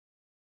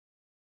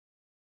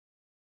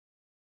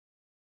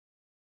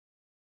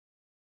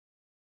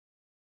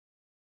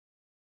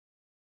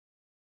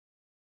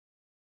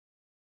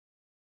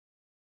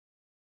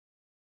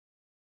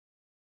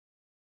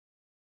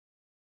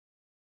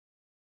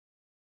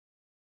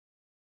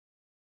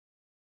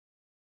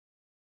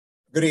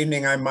Good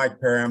evening. I'm Mike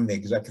Perry. I'm the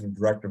Executive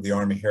Director of the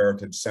Army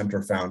Heritage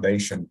Center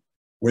Foundation.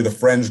 We're the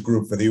Friends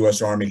Group for the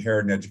U.S. Army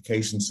Heritage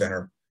Education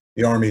Center,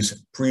 the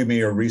Army's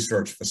premier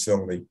research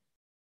facility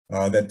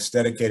that's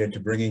dedicated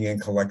to bringing in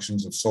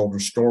collections of soldier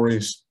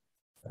stories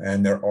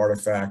and their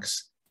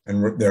artifacts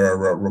and their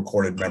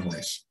recorded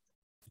memories.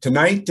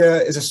 Tonight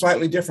is a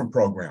slightly different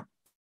program.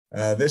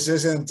 This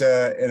isn't,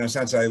 in a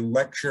sense, a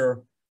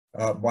lecture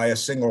by a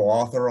single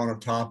author on a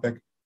topic.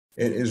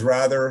 It is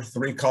rather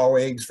three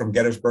colleagues from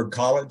Gettysburg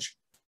College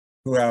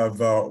who have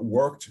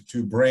worked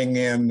to bring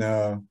in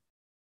the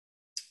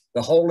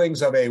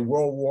holdings of a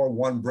World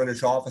War I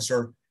British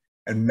officer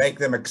and make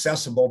them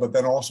accessible, but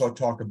then also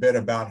talk a bit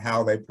about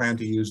how they plan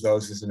to use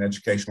those as an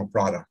educational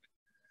product.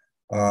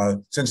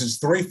 Since it's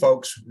three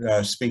folks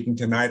speaking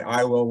tonight,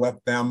 I will let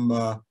them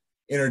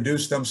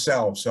introduce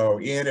themselves. So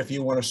Ian, if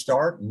you want to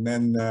start, and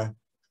then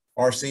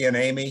RC and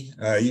Amy,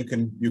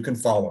 you can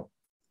follow.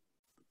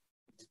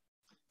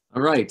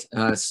 All right,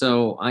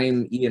 so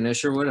I'm Ian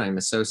Isherwood. I'm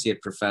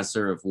Associate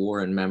Professor of War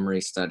and Memory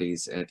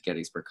Studies at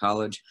Gettysburg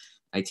College.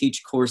 I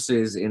teach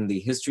courses in the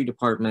History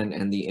Department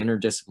and the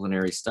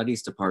Interdisciplinary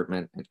Studies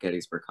Department at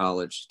Gettysburg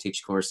College. I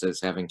teach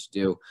courses having to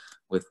do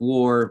with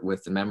war,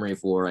 with the memory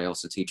of war. I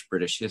also teach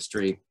British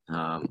history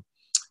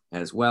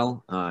as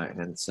well,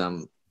 and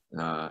some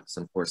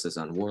courses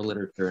on war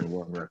literature and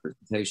war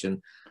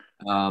representation.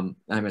 I'm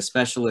a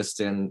specialist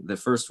in the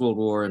First World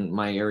War, and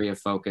my area of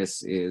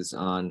focus is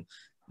on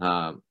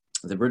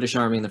the British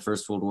Army in the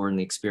First World War and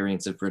the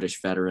experience of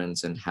British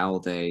veterans and how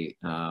they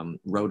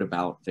wrote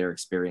about their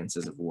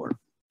experiences of war.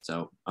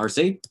 So,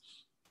 RC?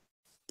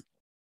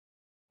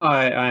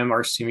 Hi, I'm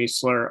RC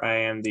Miessler. I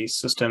am the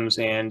Systems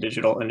and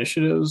Digital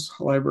Initiatives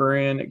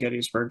Librarian at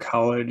Gettysburg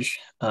College.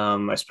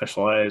 I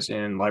specialize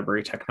in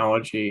library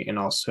technology and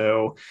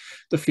also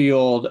the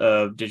field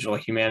of digital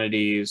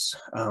humanities,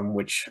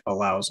 which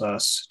allows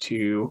us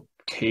to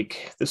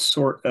take this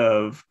sort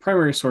of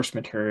primary source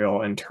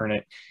material and turn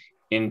it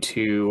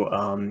into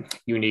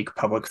unique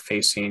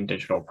public-facing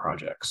digital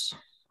projects.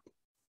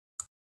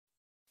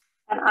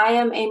 And I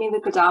am Amy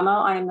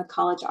Lucadamo. I am the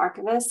college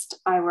archivist.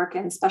 I work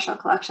in special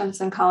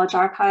collections and college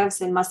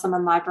archives in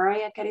Musselman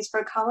Library at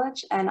Gettysburg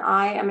College, and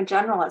I am a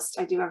generalist.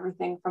 I do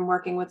everything from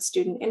working with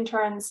student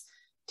interns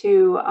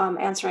to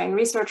answering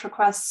research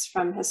requests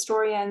from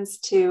historians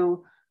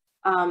to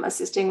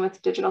assisting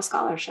with digital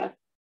scholarship.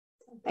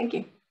 Thank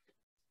you.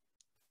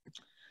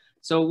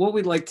 So what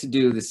we'd like to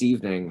do this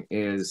evening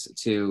is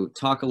to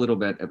talk a little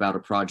bit about a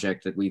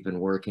project that we've been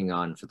working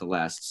on for the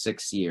last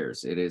 6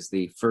 years. It is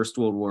the First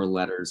World War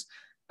Letters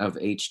of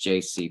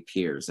H.J.C.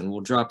 Piers, and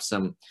we'll drop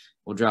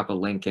a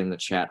link in the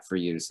chat for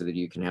you so that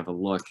you can have a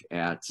look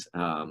at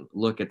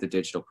the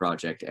digital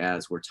project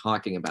as we're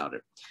talking about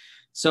it.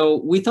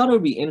 So we thought it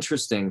would be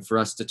interesting for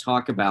us to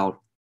talk about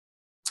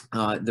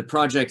the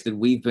project that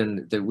we've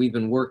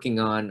been working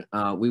on.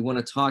 We want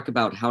to talk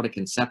about how to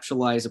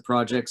conceptualize a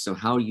project. So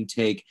how you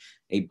take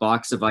a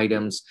box of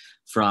items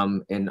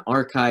from an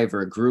archive or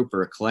a group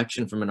or a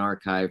collection from an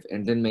archive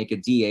and then make a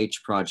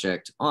DH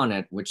project on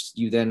it, which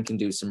you then can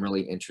do some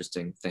really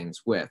interesting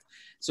things with.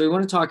 So we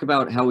want to talk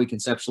about how we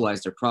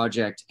conceptualized our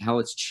project, how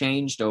it's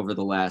changed over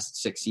the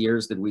last 6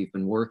 years that we've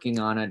been working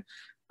on it,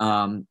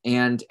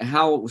 and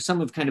how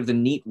some of kind of the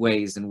neat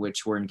ways in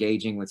which we're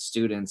engaging with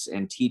students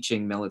and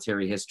teaching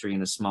military history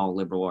in a small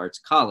liberal arts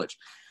college.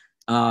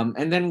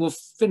 And then we'll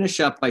finish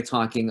up by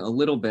talking a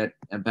little bit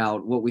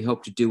about what we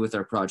hope to do with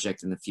our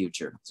project in the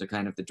future. So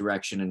kind of the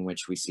direction in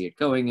which we see it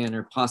going in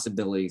or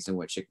possibilities in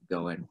which it could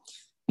go in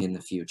the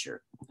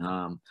future.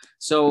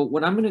 So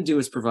what I'm going to do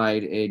is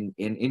provide an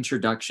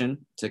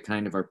introduction to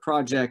kind of our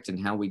project and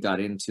how we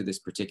got into this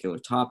particular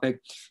topic.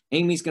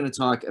 Amy's going to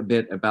talk a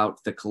bit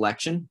about the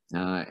collection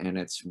and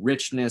its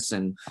richness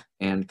and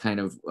kind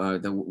of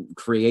the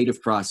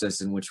creative process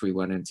in which we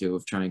went into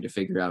of trying to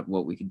figure out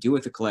what we could do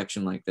with a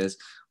collection like this.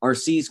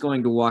 RC is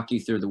going to walk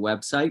you through the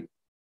website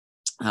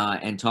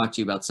and talk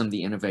to you about some of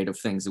the innovative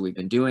things that we've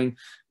been doing.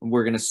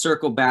 We're going to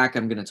circle back.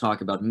 I'm going to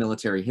talk about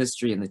military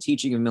history and the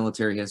teaching of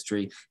military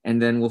history, and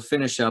then we'll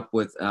finish up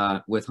with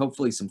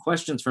hopefully some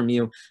questions from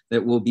you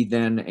that we'll be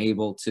then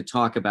able to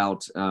talk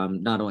about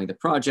not only the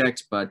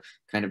project, but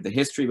kind of the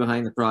history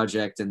behind the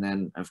project, and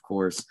then of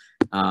course,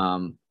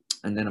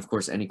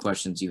 any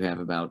questions you have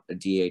about a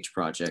DH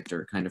project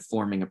or kind of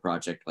forming a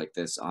project like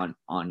this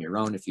on your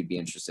own if you'd be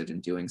interested in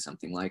doing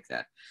something like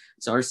that.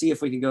 So RC,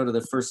 if we could go to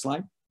the first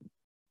slide.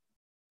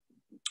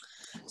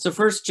 So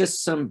first,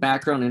 just some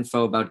background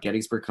info about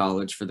Gettysburg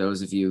College for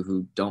those of you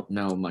who don't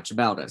know much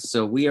about us.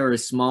 So we are a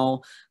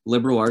small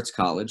liberal arts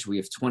college. We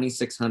have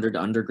 2,600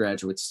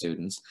 undergraduate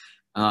students.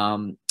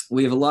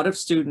 We have a lot of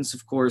students,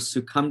 of course,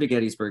 who come to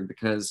Gettysburg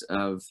because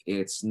of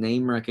its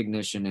name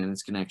recognition and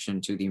its connection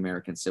to the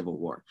American Civil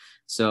War.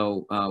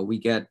 So we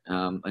get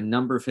a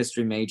number of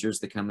history majors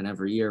that come in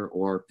every year,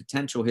 or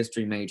potential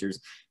history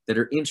majors that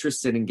are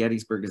interested in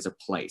Gettysburg as a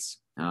place.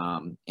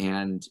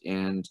 And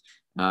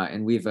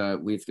And we've a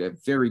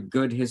very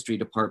good history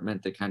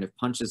department that kind of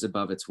punches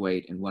above its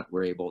weight in what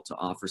we're able to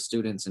offer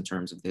students in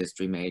terms of the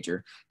history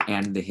major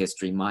and the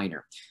history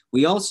minor.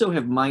 We also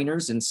have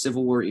minors in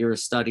Civil War era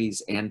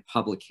studies and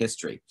public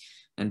history.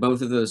 And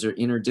both of those are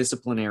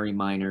interdisciplinary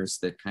minors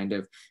that kind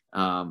of,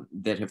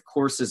 that have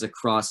courses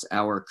across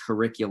our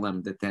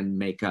curriculum that then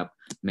make up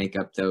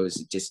those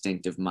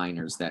distinctive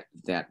minors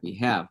that we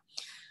have.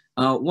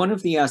 One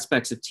of the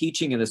aspects of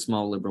teaching at a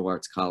small liberal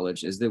arts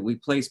college is that we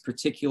place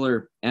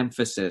particular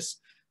emphasis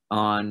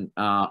on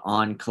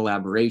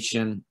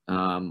collaboration,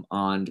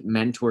 on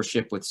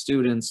mentorship with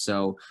students.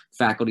 So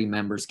faculty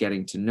members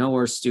getting to know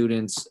our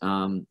students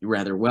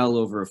rather well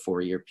over a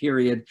 4-year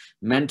period,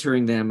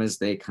 mentoring them as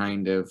they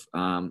kind of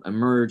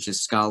emerge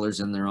as scholars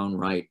in their own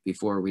right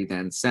before we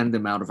then send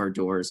them out of our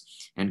doors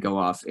and go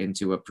off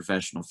into a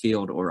professional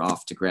field or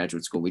off to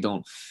graduate school. We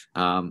don't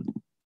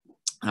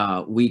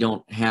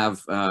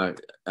have a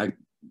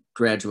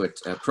graduate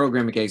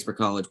program at Gettysburg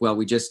College. Well,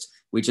 we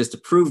just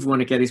approved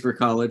one at Gettysburg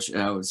College,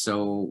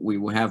 so we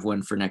will have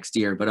one for next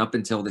year. But up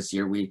until this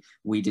year,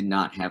 we did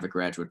not have a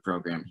graduate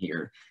program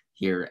here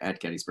at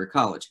Gettysburg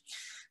College.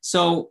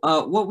 So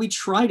what we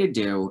try to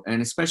do,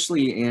 and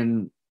especially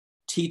in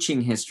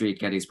teaching history at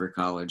Gettysburg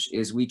College,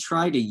 is we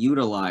try to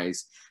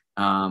utilize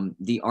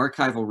the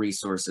archival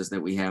resources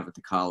that we have at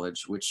the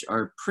college, which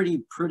are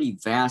pretty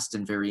vast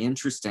and very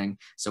interesting.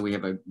 So we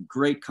have a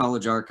great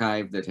college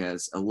archive that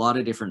has a lot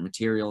of different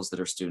materials that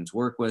our students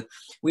work with.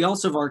 We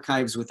also have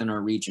archives within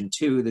our region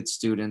too that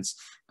students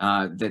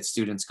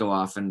go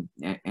off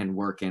and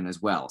work in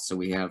as well. So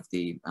we have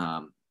the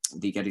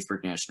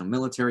Gettysburg National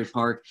Military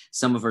Park.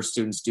 Some of our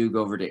students do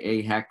go over to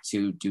AHEC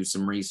to do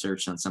some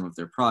research on some of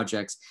their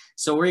projects.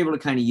 So we're able to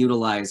kind of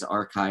utilize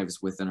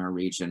archives within our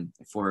region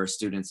for our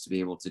students to be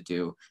able to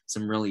do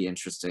some really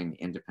interesting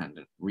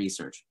independent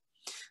research.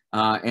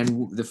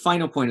 And the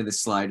final point of this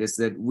slide is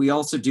that we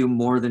also do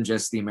more than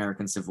just the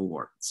American Civil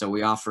War. So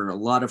we offer a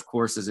lot of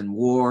courses in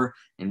war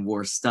and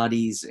war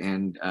studies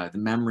and the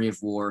memory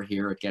of war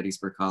here at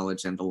Gettysburg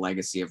College and the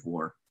legacy of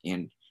war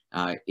in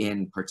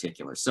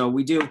particular. So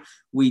we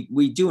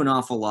do an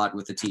awful lot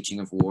with the teaching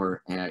of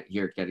war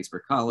here at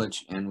Gettysburg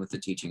College and with the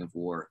teaching of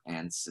war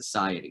and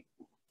society.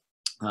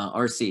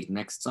 RC,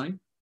 next slide.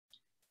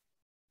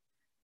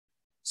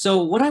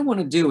 So what I want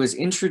to do is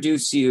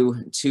introduce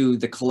you to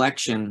the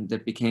collection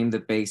that became the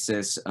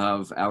basis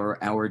of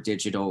our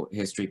digital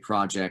history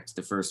project,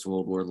 the First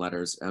World War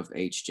Letters of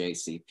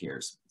H.J.C.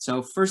 Pearce.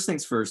 So first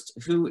things first,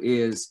 who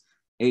is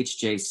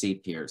H.J.C.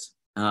 Pearce?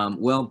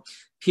 Well,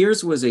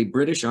 Pearce was a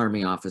British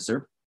Army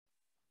officer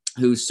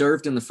who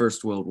served in the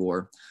First World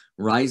War,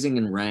 rising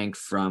in rank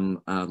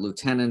from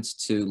lieutenant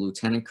to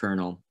lieutenant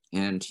colonel,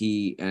 and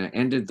he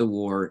ended the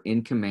war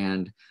in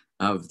command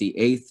of the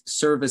 8th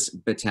Service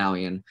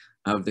Battalion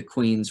of the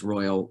Queen's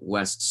Royal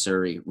West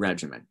Surrey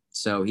Regiment.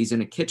 So he's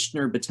in a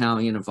Kitchener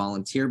battalion, a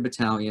volunteer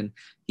battalion.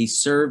 He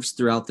serves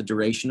throughout the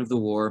duration of the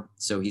war,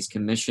 so he's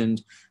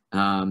commissioned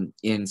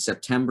in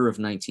September of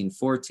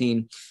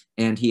 1914,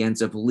 and he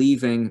ends up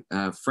leaving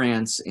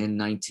France in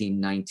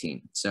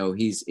 1919. So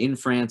he's in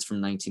France from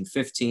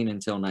 1915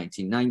 until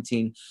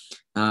 1919,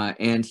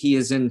 and he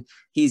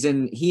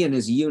and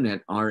his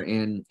unit are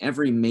in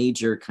every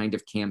major kind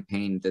of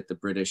campaign that the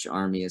British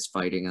Army is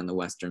fighting on the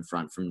Western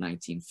Front from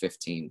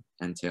 1915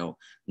 until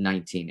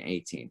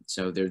 1918.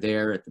 So they're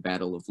there at the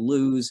Battle of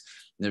Loos.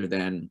 They're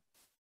then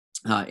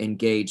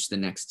engaged the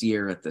next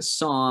year at the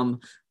Somme.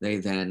 They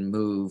then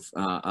move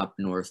up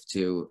north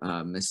to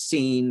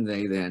Messines.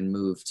 They then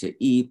move to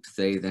Ypres.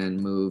 They then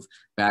move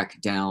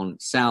back down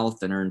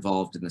south and are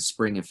involved in the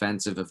spring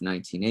offensive of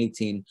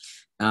 1918.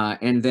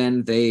 And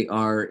then they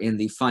are in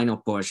the final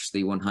push,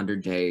 the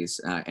 100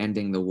 days,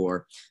 ending the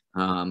war,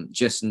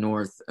 just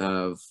north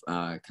of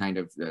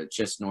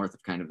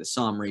the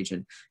Somme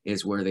region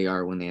is where they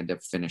are when they end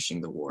up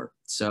finishing the war.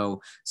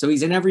 So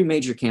he's in every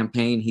major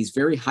campaign. He's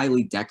very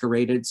highly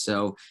decorated.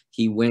 So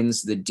he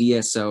wins the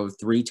DSO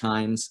 3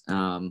 times.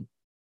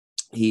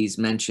 He's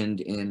mentioned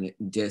in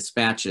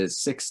dispatches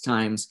 6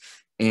 times.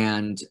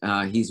 And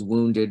he's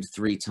wounded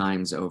 3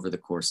 times over the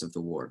course of the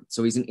war.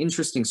 So he's an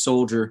interesting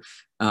soldier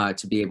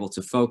to be able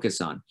to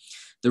focus on.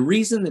 The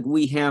reason that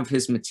we have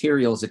his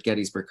materials at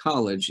Gettysburg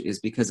College is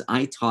because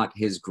I taught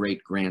his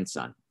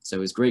great-grandson. So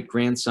his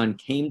great-grandson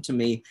came to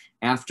me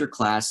after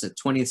class at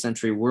 20th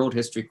Century World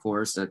History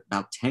course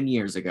about 10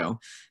 years ago,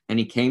 and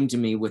he came to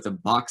me with a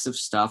box of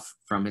stuff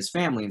from his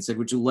family and said,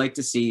 "Would you like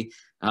to see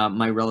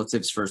my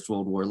relative's First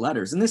World War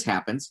letters?" And this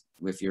happens.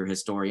 If you're a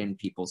historian,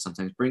 people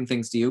sometimes bring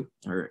things to you,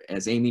 or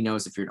as Amy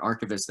knows, if you're an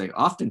archivist, they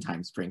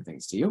oftentimes bring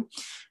things to you.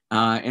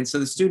 And so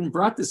the student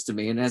brought this to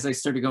me, and as I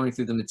started going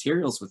through the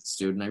materials with the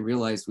student, I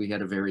realized we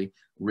had a very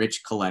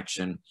rich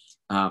collection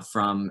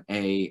from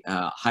a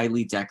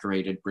highly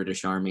decorated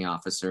British Army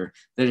officer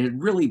that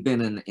had really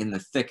been in the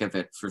thick of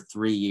it for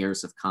 3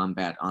 years of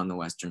combat on the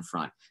Western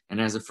Front.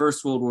 And as a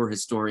First World War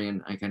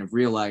historian, I kind of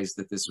realized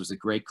that this was a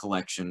great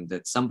collection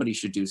that somebody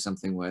should do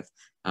something with.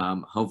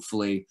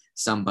 Hopefully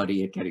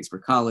somebody at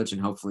Gettysburg College,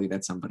 and hopefully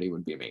that somebody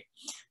would be me.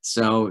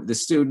 So the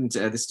student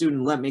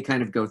let me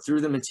kind of go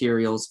through the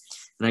materials,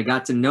 and I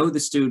got to know the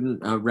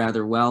student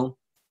rather well.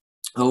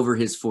 Over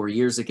his 4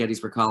 years at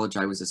Gettysburg College,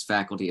 I was his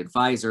faculty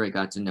advisor. I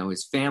got to know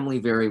his family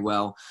very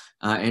well,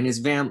 and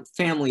his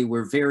family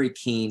were very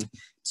keen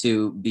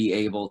to be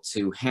able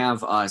to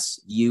have us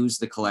use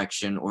the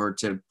collection, or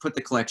to put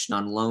the collection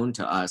on loan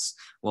to us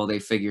while they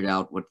figured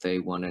out what they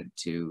wanted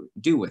to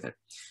do with it.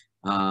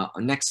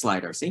 Next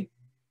slide, RC.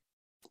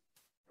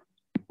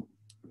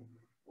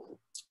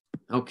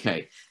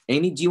 Okay,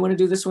 Amy, do you want to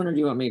do this one, or do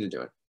you want me to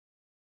do it?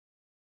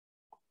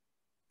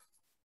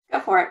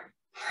 Go for it.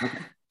 Okay.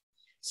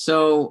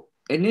 So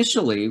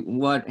initially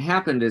what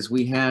happened is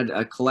we had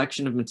a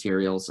collection of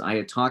materials. I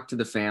had talked to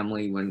the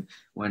family when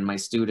my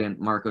student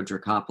Marco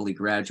Dracopoli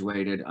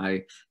graduated.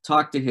 I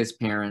talked to his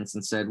parents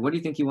and said, what do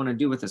you think you want to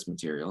do with this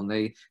material? And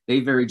they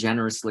very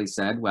generously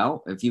said,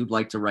 well, if you'd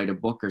like to write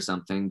a book or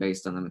something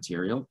based on the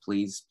material,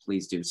 please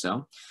do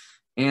so.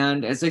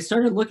 And as I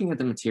started looking at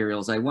the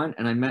materials, I went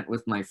and I met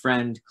with my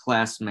friend,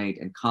 classmate,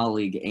 and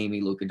colleague,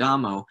 Amy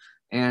Lucadamo,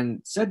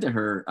 and said to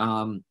her,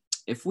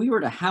 if we were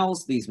to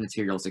house these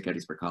materials at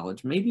Gettysburg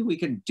College, maybe we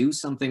could do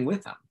something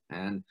with them.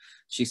 And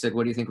she said,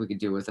 what do you think we could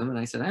do with them? And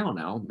I said, I don't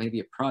know,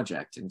 maybe a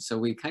project. And so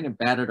we kind of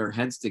batted our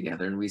heads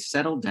together, and we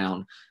settled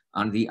down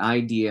on the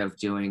idea of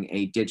doing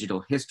a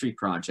digital history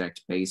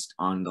project based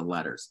on the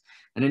letters.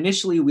 And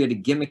initially we had a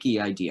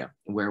gimmicky idea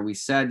where we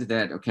said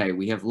that, okay,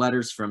 we have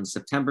letters from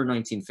September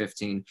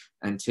 1915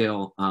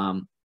 until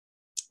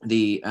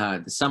the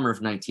summer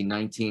of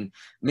 1919,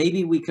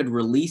 maybe we could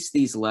release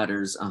these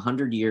letters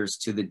 100 years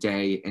to the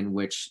day in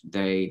which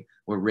they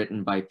were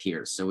written by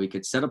peers. So we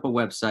could set up a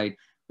website,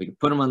 we could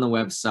put them on the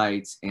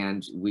website,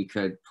 and we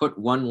could put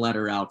one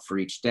letter out for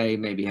each day,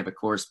 maybe have a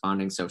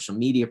corresponding social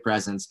media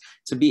presence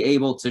to be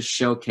able to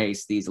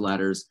showcase these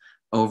letters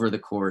over the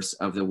course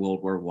of the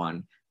World War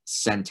I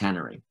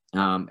centenary.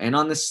 And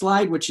on the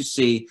slide, what you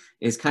see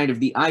is kind of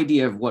the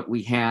idea of what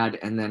we had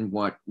and then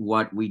what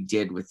we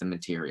did with the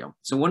material.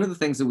 So one of the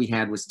things that we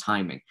had was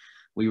timing.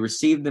 We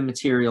received the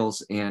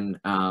materials in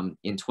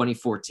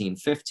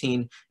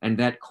 2014-15, and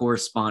that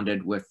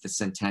corresponded with the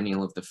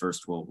centennial of the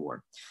First World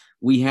War.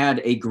 We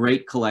had a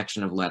great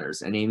collection of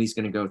letters, and Amy's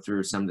going to go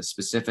through some of the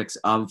specifics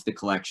of the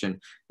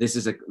collection. This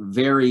is a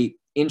very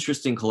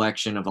interesting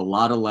collection of a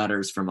lot of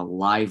letters from a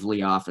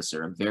lively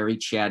officer, a very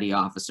chatty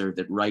officer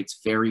that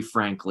writes very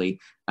frankly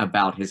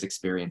about his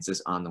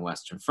experiences on the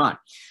Western Front.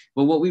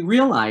 But what we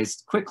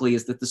realized quickly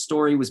is that the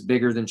story was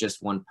bigger than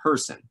just one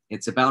person.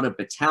 It's about a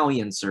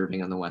battalion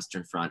serving on the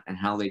Western Front and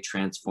how they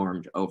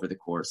transformed over the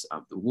course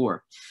of the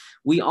war.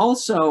 We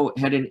also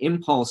had an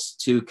impulse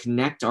to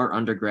connect our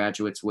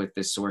undergraduates with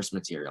this source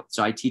material.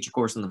 So I teach a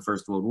course on the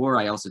First World War.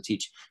 I also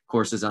teach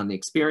courses on the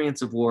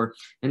experience of war.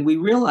 And we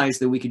realized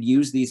that we could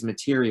use these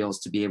materials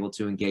to be able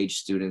to engage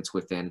students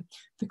within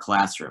the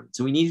classroom.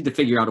 So we needed to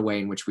figure out a way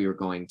in which we were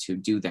going to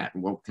do that.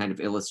 And we'll kind of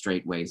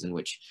illustrate ways in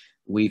which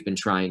we've been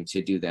trying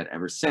to do that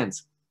ever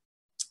since.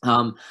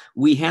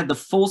 We had the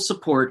full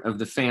support of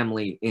the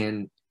family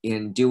in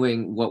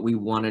doing what we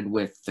wanted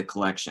with the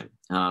collection.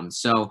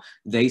 So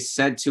they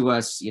said to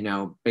us, you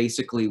know,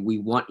 basically, we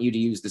want you to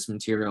use this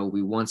material.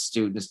 We want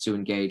students to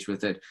engage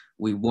with it.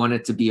 We want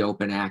it to be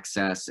open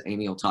access.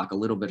 Amy will talk a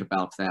little bit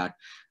about that.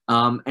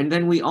 And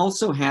then we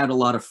also had a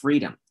lot of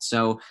freedom.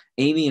 So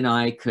Amy and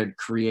I could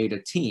create a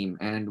team,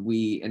 and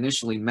we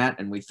initially met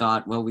and we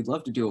thought, well, we'd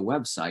love to do a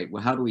website.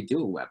 Well, how do we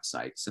do a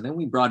website? So then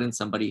we brought in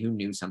somebody who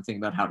knew something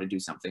about how to do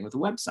something with a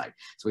website.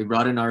 So we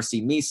brought in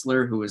RC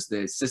Miessler, who was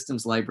the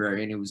systems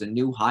librarian, who was a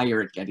new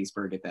hire at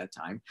Gettysburg at that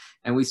time.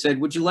 And we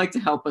said, would you like to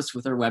help us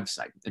with our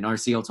website? And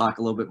RC will talk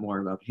a little bit more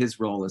about his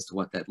role as to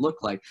what that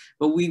looked like.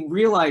 But we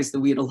realized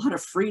that we had a lot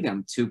of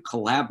freedom to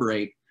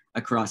collaborate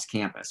across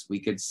campus.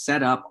 We could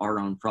set up our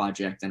own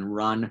project and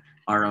run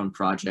our own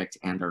project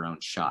and our own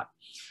shot.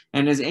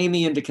 And as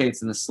Amy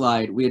indicates in the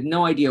slide, we had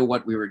no idea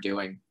what we were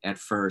doing at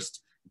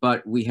first,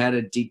 but we had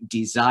a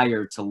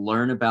desire to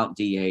learn about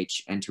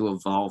DH and to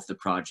evolve the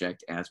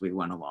project as we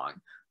went along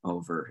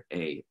over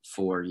a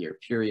 4-year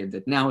period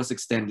that now is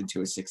extended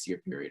to a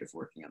 6-year period of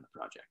working on the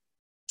project.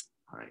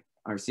 All right,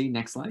 RC,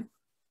 next slide.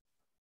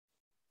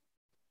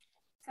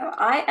 So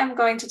I am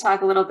going to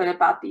talk a little bit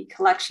about the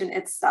collection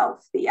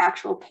itself, the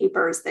actual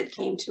papers that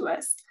came to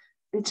us.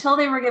 Until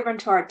they were given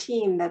to our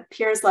team, the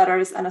peers'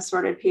 letters and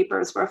assorted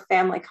papers were a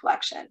family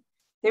collection.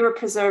 They were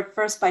preserved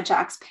first by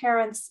Jack's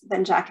parents,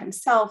 then Jack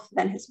himself,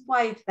 then his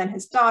wife, then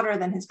his daughter,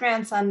 then his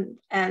grandson,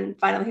 and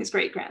finally his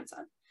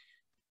great-grandson.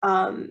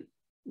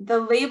 The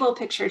label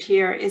pictured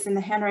here is in the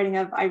handwriting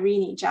of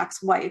Irene,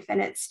 Jack's wife, and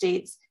it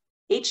states,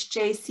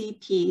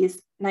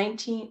 HJCPs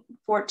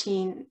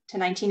 1914 to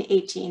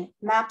 1918,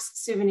 maps,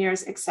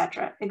 souvenirs,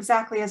 etc.,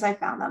 exactly as I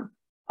found them,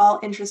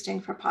 all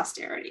interesting for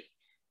posterity.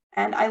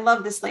 And I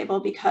love this label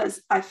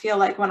because I feel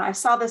like when I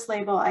saw this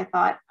label, I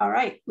thought, all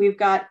right, we've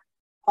got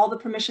all the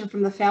permission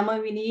from the family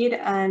we need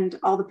and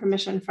all the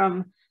permission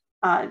from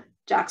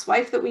Jack's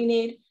wife that we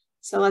need.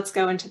 So let's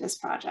go into this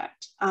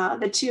project.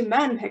 The two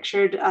men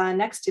pictured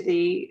next to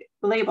the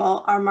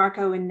label are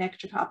Marco and Nick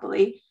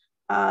Jacopoli,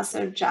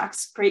 so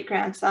Jack's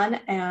great-grandson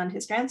and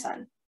his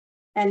grandson.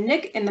 And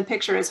Nick in the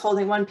picture is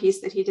holding one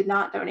piece that he did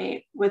not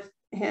donate with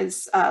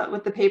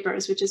the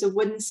papers, which is a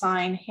wooden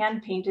sign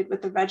hand-painted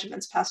with the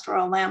regiment's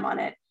pastoral lamb on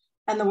it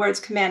and the words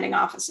commanding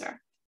officer.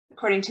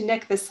 According to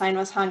Nick, this sign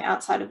was hung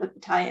outside of the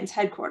battalion's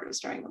headquarters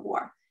during the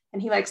war,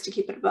 and he likes to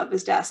keep it above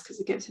his desk because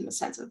it gives him a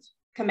sense of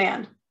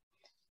command.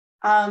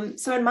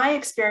 So in my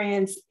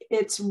experience,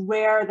 it's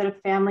rare that a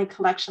family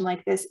collection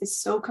like this is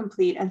so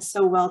complete and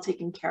so well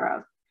taken care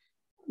of.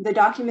 The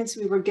documents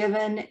we were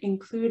given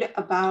include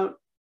around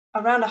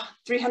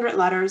 300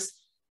 letters,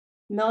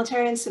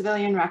 military and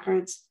civilian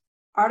records,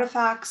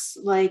 artifacts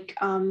like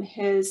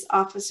his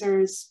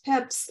officer's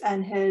pips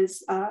and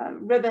his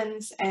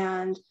ribbons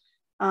and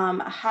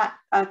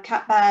a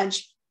cap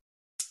badge,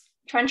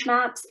 trench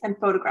maps, and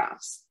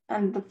photographs.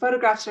 And the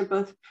photographs are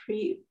both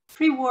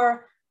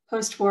pre-war,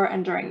 post-war,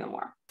 and during the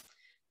war.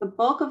 The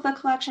bulk of the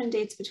collection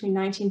dates between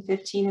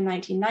 1915 and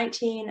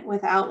 1919,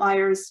 with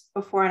outliers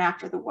before and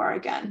after the war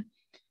again.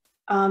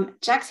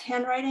 Jack's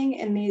handwriting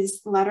in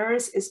these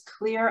letters is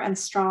clear and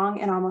strong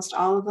in almost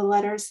all of the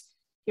letters.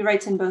 He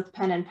writes in both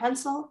pen and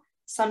pencil.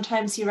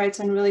 Sometimes he writes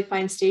in really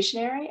fine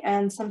stationery,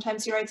 and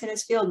sometimes he writes in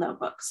his field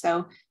notebook.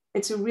 So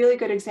it's a really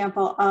good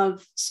example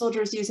of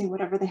soldiers using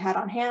whatever they had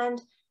on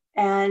hand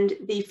and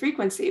the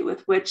frequency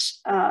with which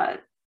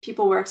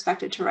people were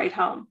expected to write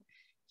home.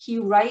 He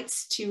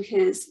writes to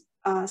his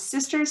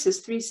sisters, his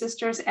three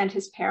sisters, and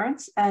his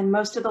parents, and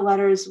most of the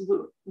letters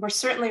were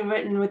certainly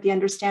written with the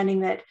understanding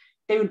that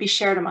they would be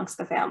shared amongst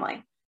the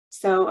family.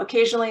 So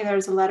occasionally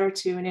there's a letter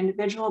to an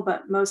individual,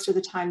 but most of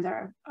the time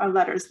there are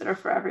letters that are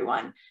for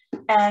everyone.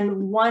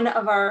 And one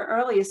of our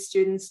earliest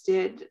students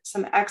did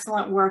some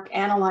excellent work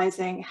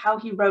analyzing how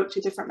he wrote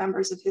to different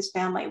members of his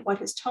family, what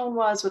his tone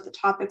was, what the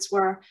topics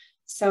were.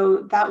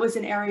 So that was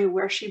an area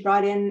where she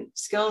brought in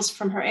skills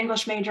from her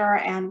English major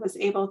and was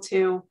able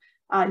to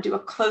do a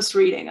close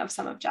reading of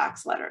some of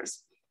Jack's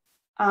letters.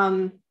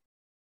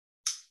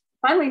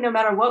 Finally, no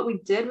matter what we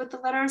did with the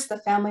letters, the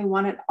family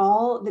wanted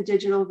all the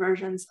digital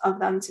versions of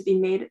them to be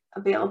made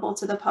available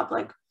to the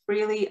public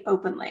freely,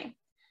 openly.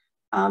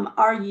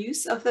 Our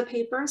use of the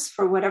papers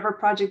for whatever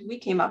project we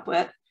came up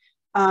with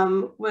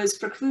was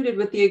precluded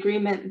with the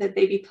agreement that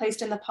they be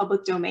placed in the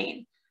public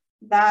domain.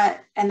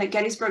 That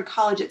Gettysburg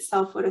College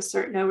itself would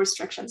assert no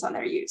restrictions on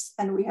their use.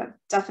 And we have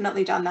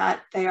definitely done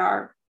that. They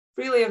are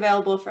freely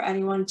available for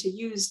anyone to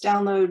use,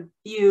 download,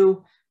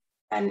 view,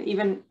 and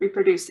even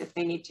reproduce if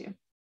they need to.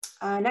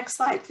 Next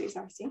slide, please,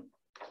 Arcee.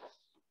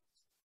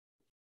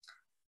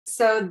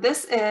 So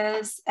this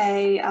is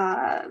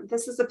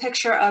a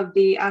picture of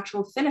the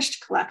actual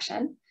finished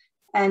collection.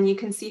 And you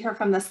can see her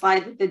from the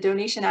slide that the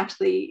donation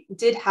actually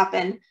did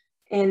happen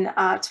in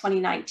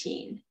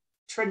 2019.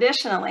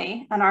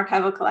 Traditionally, an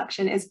archival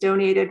collection is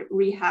donated,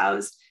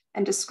 rehoused,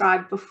 and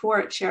described before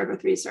it's shared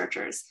with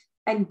researchers,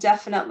 and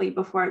definitely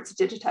before it's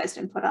digitized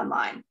and put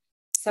online.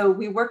 So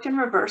we worked in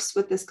reverse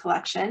with this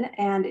collection,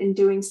 and in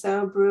doing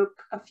so,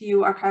 broke a few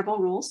archival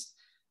rules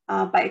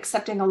by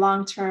accepting a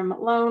long-term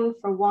loan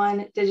for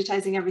one,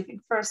 digitizing everything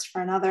first for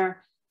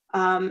another,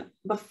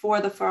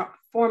 before the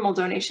formal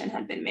donation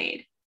had been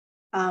made.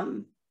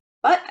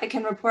 But I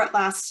can report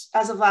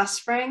as of last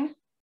spring,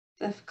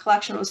 the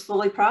collection was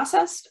fully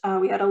processed.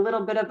 We had a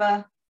little bit of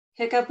a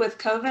hiccup with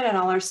COVID and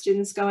all our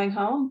students going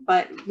home,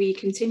 but we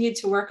continued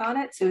to work on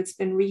it. So it's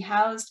been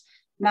rehoused.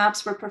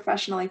 Maps were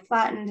professionally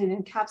flattened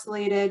and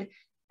encapsulated,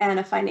 and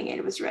a finding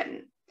aid was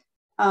written.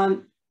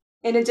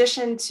 In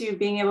addition to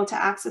being able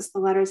to access the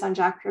letters on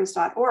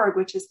jackpeers.org,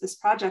 which is this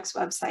project's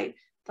website,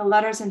 the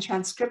letters and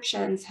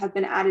transcriptions have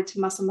been added to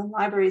Musselman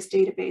Library's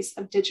database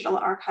of digital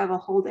archival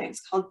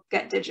holdings called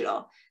Get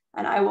Digital.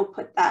 And I will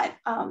put that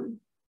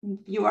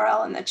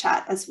URL in the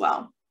chat as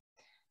well.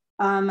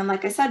 And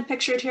like I said,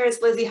 pictured here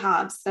is Lizzie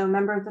Hobbs, so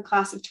member of the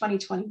class of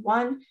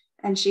 2021,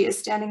 and she is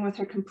standing with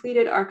her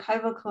completed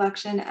archival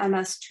collection,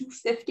 MS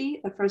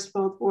 250, the First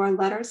World War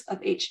letters of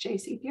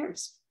H.J.C.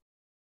 Pierce.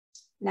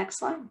 Next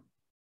slide.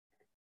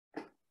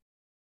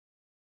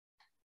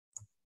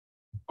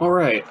 All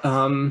right.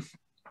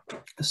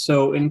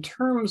 So in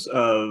terms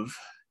of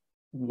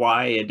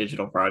why a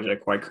digital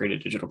project, why create a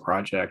digital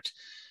project,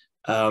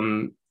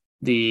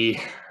 the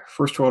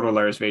First World War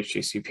letters of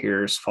H.J.C.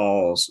 Pierce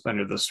falls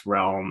under this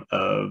realm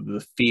of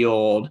the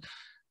field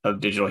of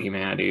digital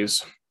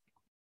humanities,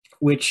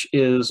 which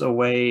is a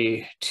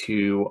way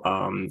to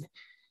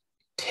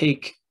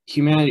take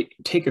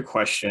a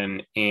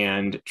question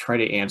and try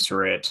to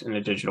answer it in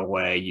a digital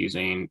way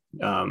using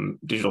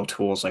digital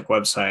tools like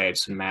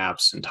websites and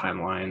maps and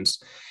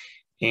timelines,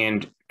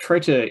 and try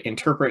to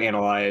interpret,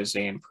 analyze,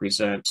 and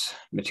present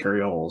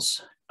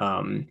materials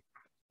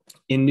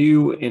in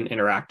new and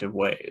interactive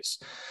ways.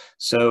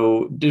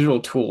 So digital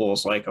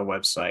tools like a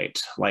website,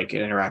 like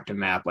an interactive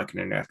map, like an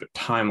interactive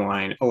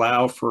timeline,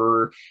 allow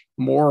for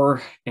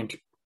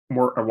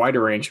a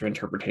wider range of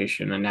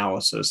interpretation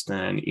analysis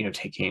than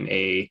taking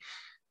a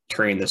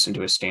turning this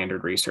into a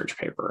standard research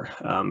paper.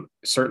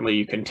 Certainly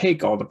you can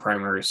take all the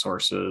primary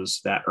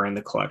sources that are in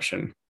the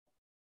collection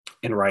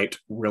and write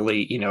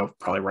really,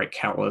 probably write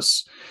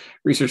countless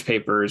research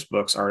papers,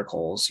 books,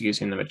 articles,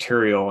 using the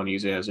material and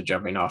using it as a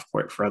jumping off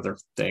point for other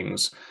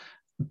things.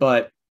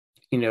 But,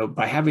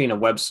 by having a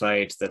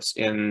website that's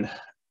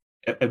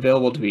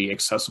available to be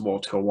accessible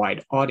to a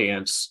wide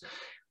audience,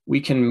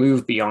 we can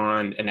move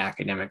beyond an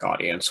academic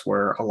audience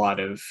where a lot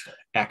of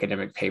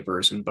academic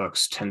papers and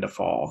books tend to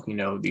fall.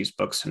 These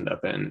books end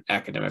up in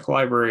academic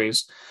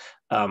libraries.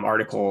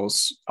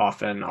 Articles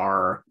often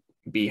are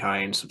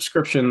behind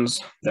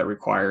subscriptions that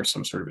require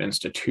some sort of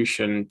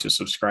institution to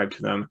subscribe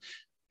to them.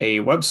 A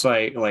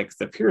website like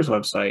the Peers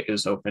website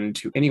is open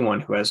to anyone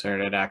who has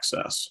internet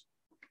access.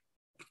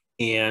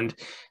 And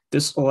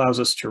this allows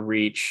us to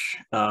reach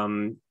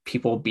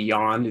people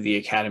beyond the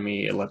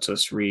academy. It lets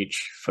us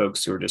reach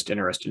folks who are just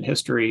interested in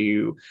history.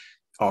 It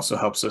also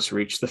helps us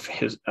reach the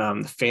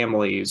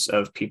families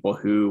of people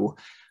who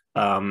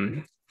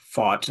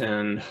fought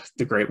in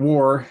the Great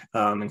War,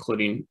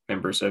 including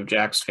members of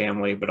Jack's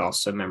family, but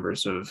also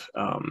members of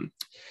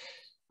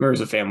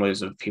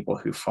families of people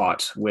who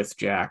fought with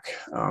Jack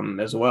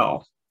as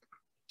well.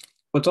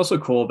 What's also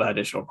cool about a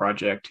digital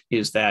project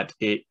is that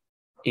it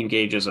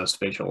engages us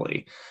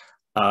visually.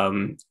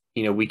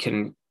 We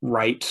can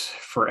write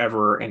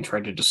forever and try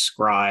to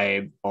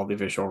describe all the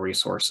visual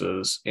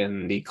resources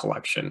in the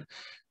collection.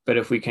 But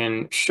if we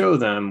can show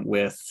them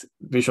with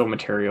visual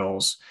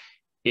materials,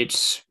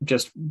 it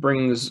just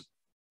brings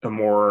a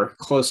more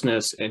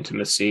closeness,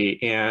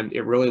 intimacy, and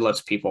it really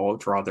lets people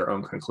draw their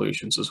own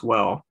conclusions as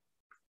well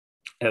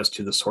as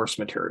to the source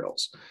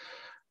materials.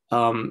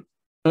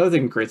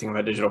 Another great thing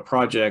about digital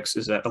projects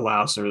is that it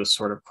allows for this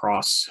sort of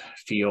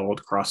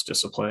cross-field,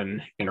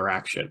 cross-discipline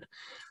interaction.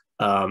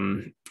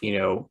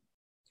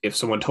 If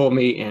someone told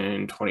me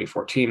in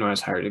 2014 when I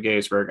was hired at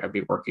Gettysburg, I'd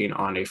be working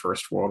on a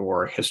First World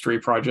War history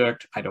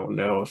project, I don't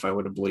know if I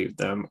would have believed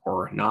them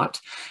or not.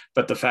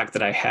 But the fact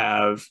that I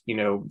have,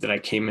 that I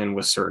came in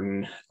with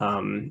certain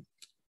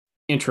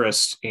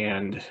interests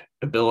and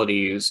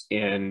abilities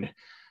in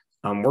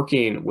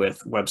working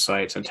with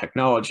websites and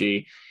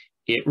technology,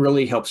 it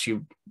really helps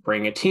you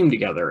bring a team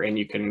together, and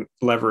you can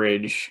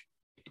leverage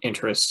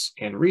interests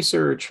in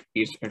research,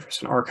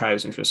 interests in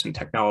archives, interests in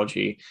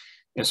technology,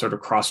 and sort of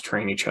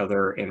cross-train each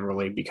other and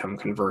really become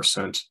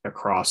conversant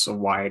across a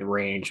wide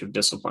range of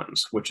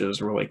disciplines, which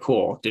is really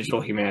cool. Digital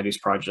humanities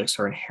projects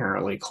are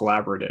inherently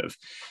collaborative.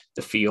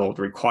 The field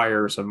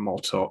requires a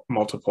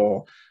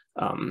multiple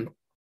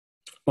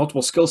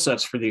skill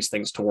sets for these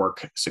things to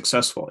work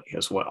successfully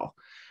as well.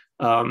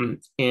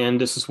 And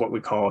this is what we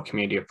call a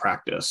community of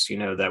practice,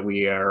 that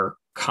we have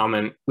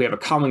a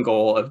common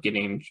goal of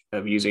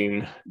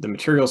using the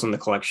materials in the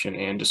collection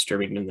and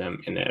distributing them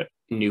in a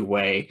new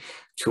way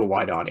to a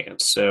wide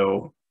audience.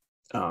 So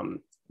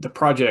the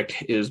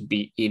project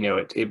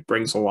it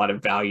brings a lot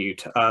of value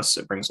to us.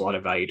 It brings a lot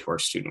of value to our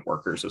student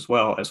workers as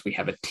well, as we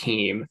have a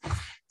team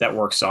that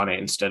works on it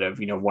instead of,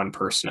 one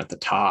person at the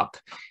top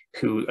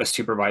who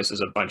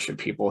supervises a bunch of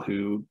people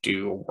who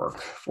do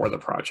work for the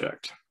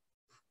project.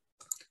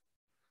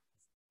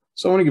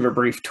 So I want to give a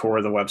brief tour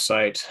of the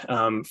website.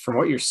 From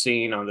what you're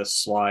seeing on this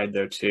slide,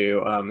 though,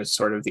 too, it's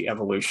sort of the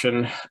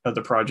evolution of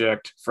the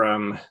project.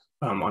 From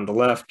on the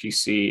left, you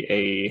see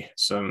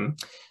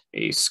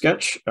a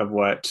sketch of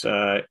what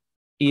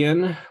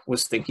Ian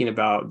was thinking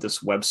about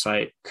this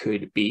website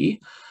could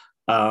be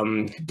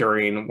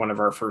during one of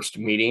our first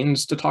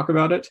meetings to talk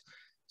about it.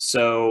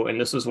 So, and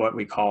this is what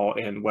we call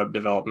in web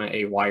development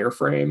a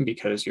wireframe,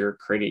 because you're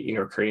creating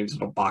these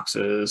little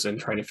boxes and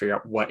trying to figure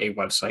out what a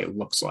website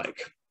looks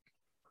like.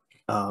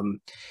 And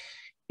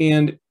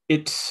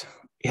Ian's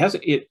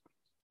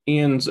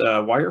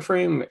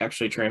wireframe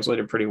actually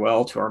translated pretty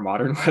well to our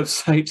modern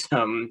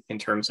website in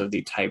terms of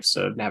the types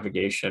of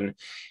navigation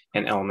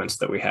and elements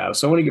that we have.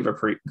 So I want to give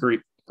a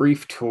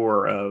brief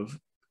tour of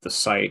the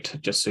site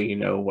just so you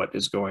know what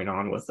is going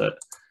on with it.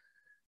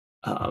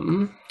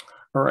 All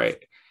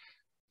right.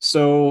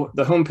 So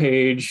the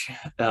homepage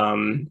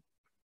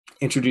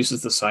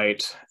introduces the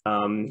site.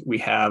 We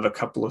have a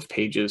couple of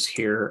pages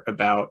here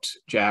about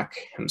Jack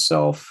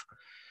himself.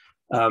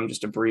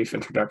 Just a brief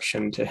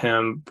introduction to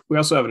him. We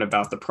also have an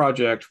about the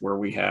project where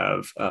we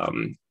have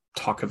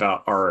talk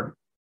about our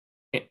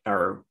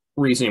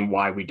reasoning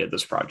why we did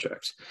this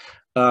project.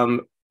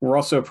 We're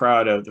also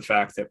proud of the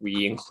fact that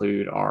we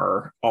include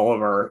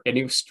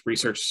any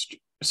research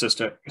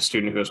assistant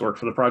student who has worked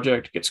for the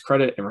project gets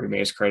credit and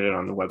remains credit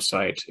on the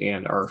website,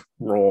 and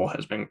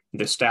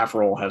the staff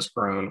role has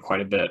grown quite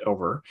a bit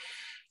over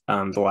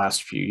the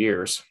last few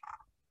years.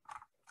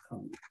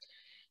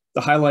 The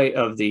highlight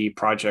of the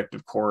project,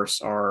 of course,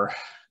 are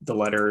the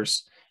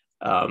letters.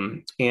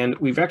 And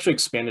we've actually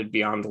expanded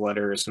beyond the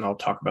letters, and I'll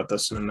talk about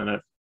this in a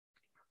minute.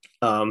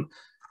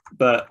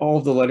 But all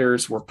of the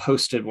letters were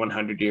posted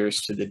 100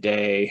 years to the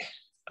day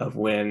of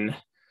when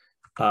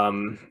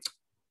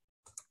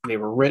they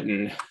were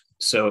written.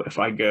 So if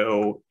I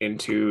go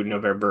into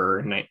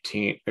November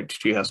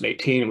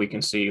 2018, we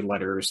can see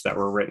letters that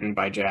were written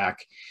by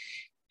Jack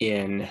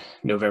in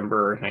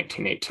November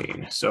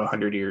 1918. So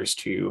 100 years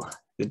to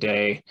the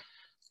day.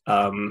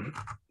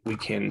 We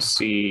can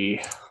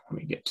see, let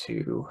me get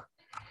to,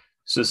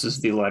 so this is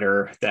the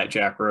letter that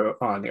Jack wrote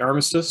on the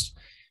armistice,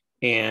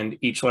 and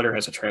each letter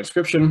has a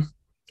transcription.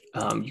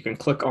 You can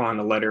click on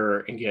the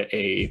letter and get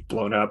a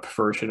blown up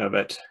version of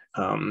it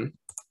to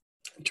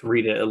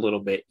read it a little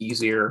bit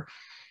easier.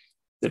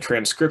 The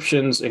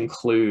transcriptions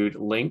include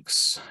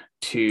links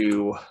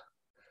to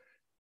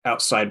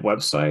outside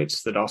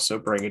websites that also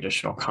bring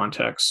additional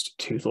context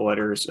to the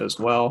letters as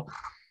well.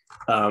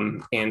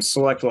 And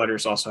select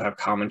letters also have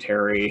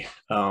commentary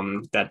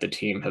that the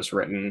team has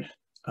written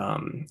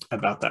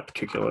about that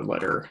particular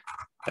letter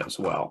as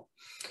well.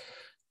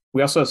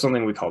 We also have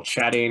something we call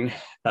chatting,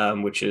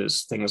 which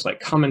is things like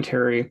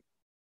commentary.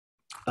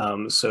 A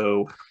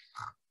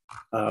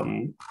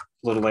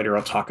little later,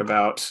 I'll talk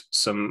about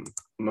some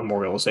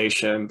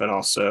memorialization, but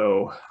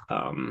also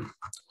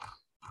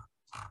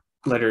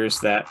letters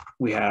that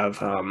we have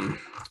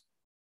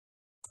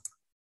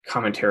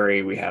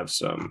commentary. We have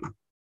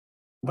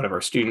one of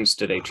our students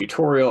did a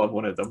tutorial of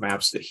one of the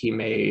maps that he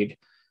made,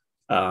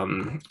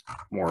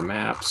 more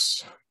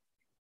maps.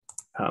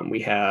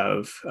 We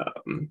have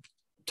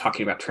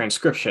talking about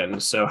transcription.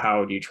 So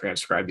how do you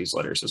transcribe these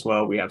letters as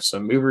well? We have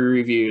some movie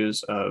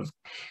reviews of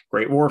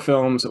great war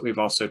films that we've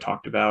also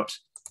talked about.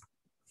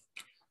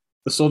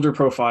 The soldier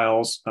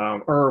profiles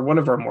are one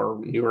of our more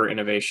newer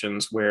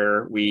innovations,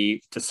 where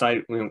we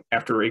decided,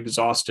 after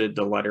exhausted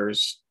the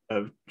letters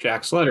of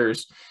Jack's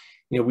letters,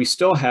 we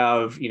still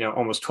have,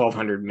 almost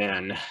 1,200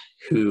 men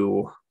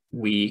who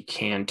we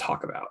can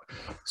talk about.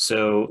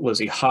 So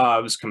Lizzie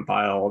Hobbs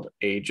compiled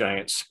a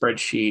giant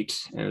spreadsheet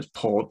and has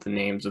pulled the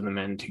names of the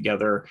men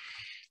together.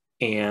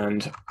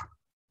 And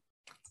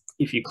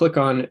if you click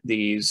on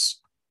these,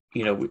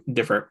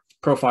 different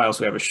profiles,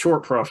 we have a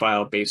short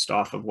profile based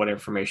off of what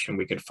information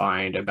we could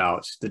find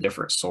about the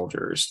different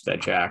soldiers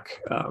that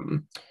Jack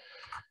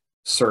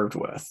served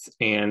with.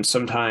 And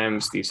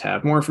sometimes these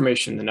have more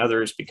information than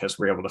others because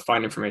we're able to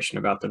find information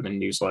about them in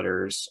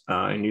newsletters,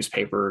 in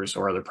newspapers,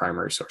 or other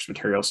primary source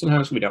materials.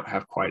 Sometimes we don't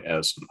have quite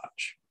as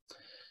much.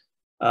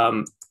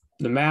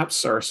 The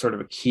maps are sort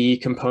of a key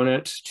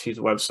component to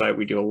the website.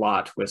 We do a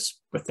lot with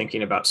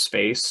thinking about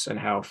space and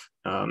how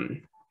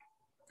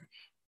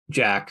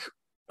Jack,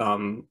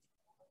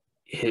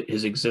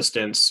 his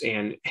existence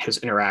and his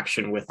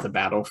interaction with the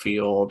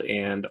battlefield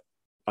and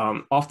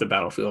off the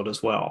battlefield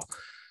as well.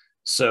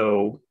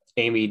 So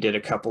Amy did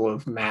a couple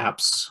of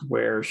maps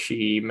where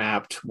she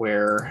mapped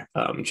where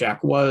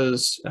Jack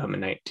was in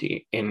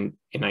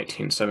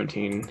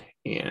 1917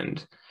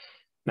 and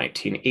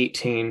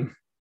 1918.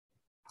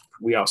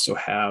 We also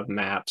have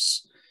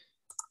maps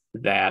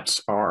that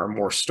are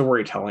more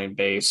storytelling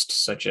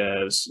based, such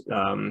as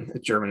the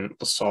German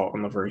assault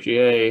on the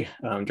Vergier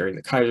during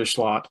the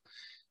Kaiserschlacht,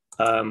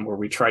 where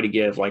we try to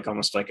give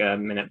almost like a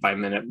minute by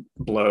minute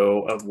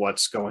blow of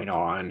what's going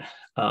on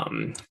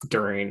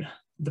during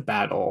the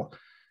battle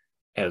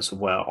as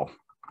well.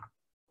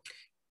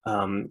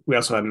 We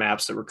also have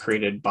maps that were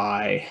created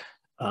by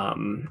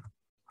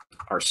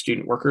our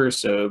student workers.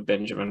 So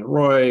Benjamin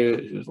Roy,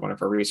 who's one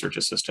of our research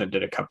assistants,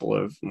 did a couple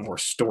of more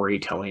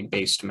storytelling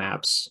based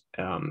maps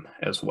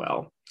as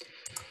well.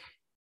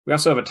 We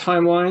also have a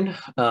timeline.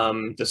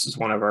 This is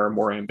one of our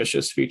more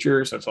ambitious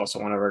features. It's also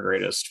one of our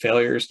greatest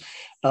failures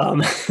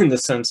in the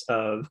sense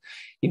of,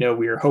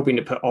 we are hoping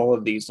to put all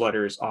of these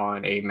letters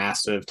on a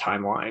massive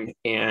timeline.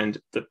 And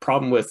the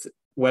problem with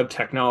web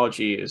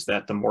technology is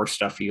that the more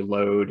stuff you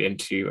load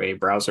into a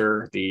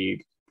browser,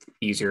 the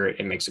easier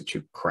it makes it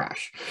to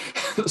crash.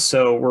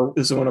 So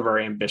this is one of our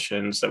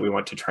ambitions, that we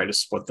want to try to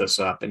split this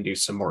up and do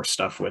some more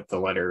stuff with the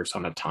letters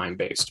on a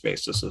time-based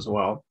basis as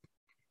well.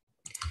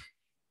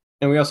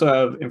 And we also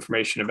have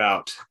information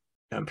about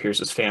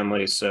Pierce's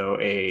family, so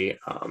a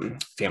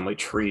family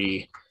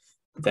tree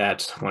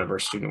that one of our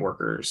student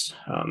workers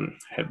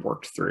had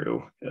worked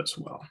through as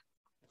well.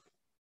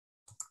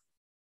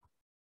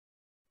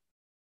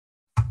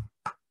 All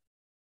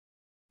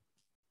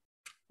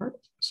right,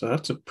 so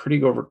that's a pretty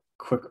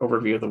quick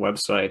overview of the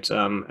website,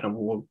 and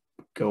we'll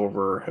go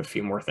over a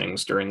few more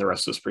things during the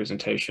rest of this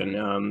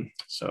presentation.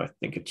 So I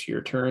think it's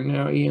your turn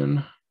now,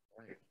 Ian.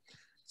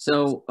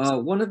 So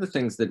one of the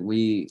things that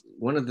we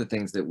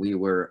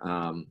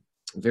were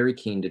very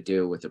keen to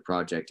do with the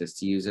project is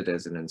to use it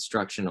as an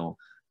instructional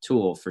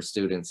tool for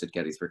students at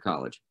Gettysburg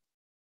College.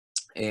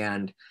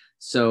 And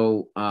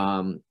so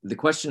the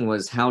question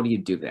was, how do you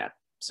do that?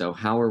 So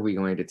how are we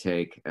going to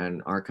take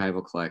an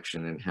archival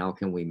collection and how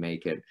can we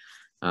make it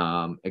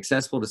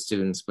accessible to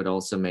students, but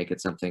also make it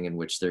something in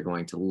which they're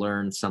going to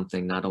learn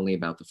something not only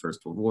about the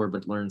First World War,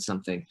 but learn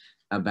something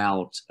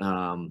about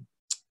the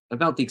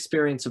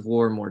experience of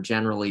war more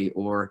generally,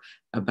 or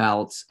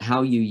about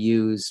how you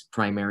use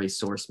primary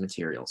source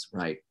materials,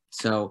 right?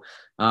 So,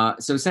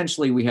 so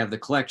essentially we have the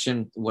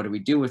collection. What do we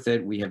do with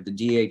it? We have the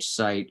DH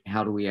site.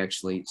 How do we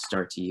actually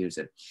start to use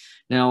it?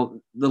 Now,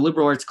 the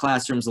liberal arts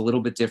classroom is a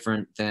little bit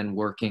different than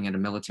working at a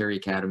military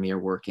academy or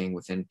working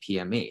within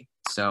PME.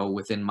 So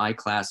within my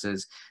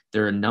classes,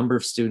 there are a number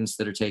of students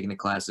that are taking the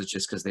classes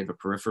just because they have a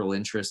peripheral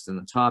interest in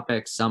the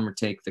topic. Some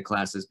take the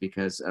classes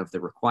because of the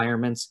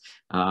requirements.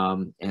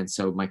 And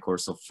so my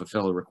course will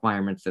fulfill a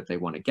requirement that they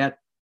want to get.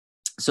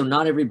 So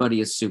not everybody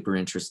is super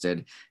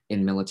interested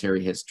in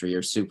military history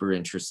or super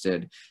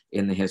interested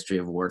in the history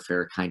of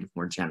warfare kind of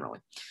more generally.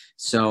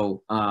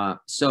 So,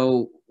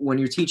 so when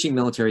you're teaching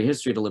military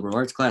history at a liberal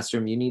arts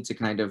classroom, you need to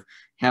kind of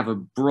have a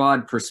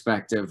broad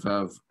perspective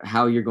of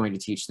how you're going to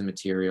teach the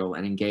material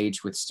and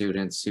engage with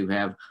students who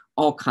have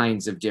all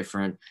kinds of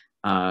different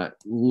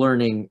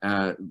learning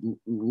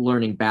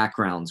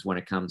backgrounds when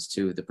it comes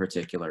to the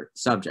particular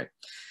subject.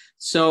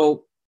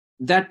 So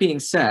that being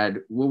said,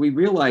 what we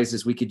realized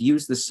is we could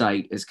use the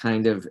site as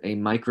kind of a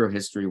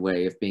microhistory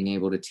way of being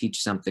able to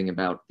teach something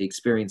about the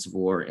experience of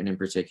war, and in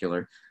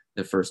particular,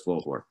 the First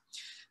World War.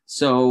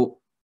 So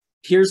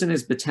Piers and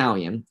his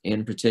battalion,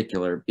 in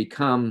particular,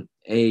 become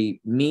a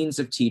means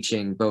of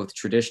teaching both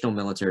traditional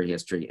military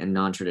history and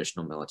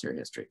non-traditional military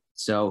history.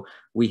 So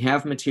we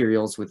have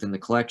materials within the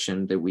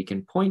collection that we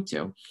can point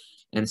to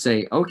and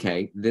say,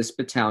 okay, this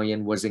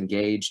battalion was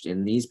engaged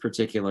in these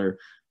particular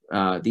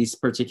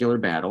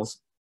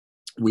battles.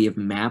 We have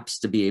maps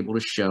to be able to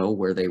show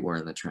where they were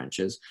in the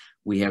trenches.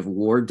 We have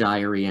war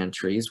diary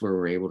entries where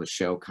we're able to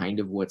show kind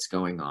of what's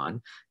going on.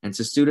 And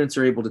so students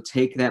are able to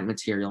take that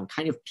material and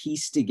kind of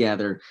piece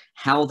together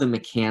how the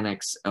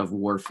mechanics of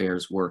warfare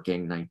is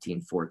working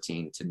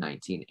 1914 to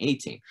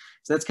 1918.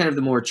 So that's kind of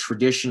the more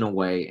traditional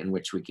way in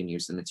which we can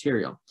use the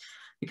material.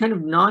 The kind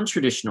of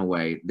non-traditional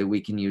way that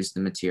we can use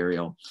the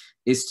material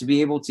is to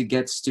be able to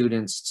get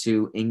students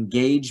to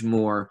engage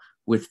more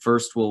with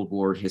First World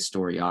War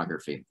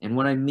historiography. And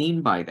what I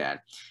mean by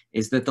that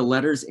is that the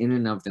letters in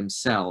and of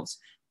themselves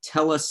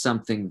tell us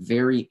something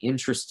very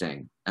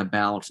interesting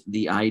about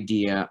the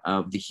idea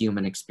of the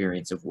human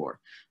experience of war.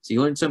 So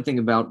you learn something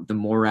about the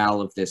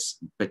morale of this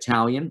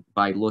battalion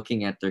by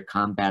looking at their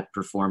combat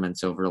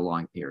performance over a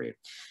long period.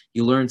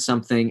 You learn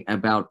something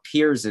about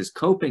Piers's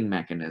coping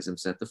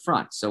mechanisms at the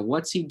front. So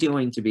what's he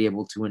doing to be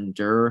able to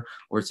endure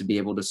or to be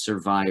able to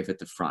survive at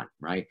the front,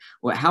 right?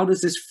 Well, how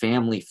does his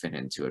family fit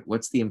into it?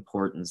 What's the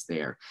importance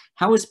there?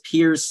 How is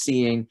Piers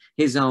seeing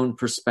his own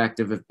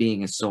perspective of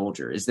being a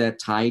soldier? Is that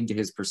tied to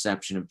his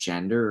perception of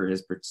gender or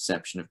his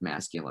perception of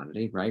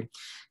masculinity, right?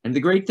 And the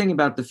great thing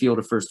about the field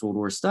of First World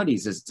War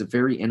studies is it's a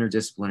very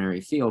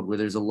interdisciplinary field where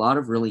there's a lot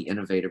of really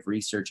innovative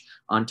research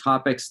on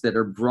topics that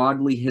are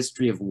broadly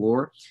history of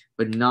war,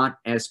 but not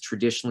as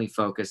traditionally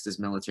focused as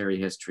military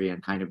history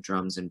and kind of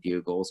drums and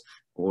bugles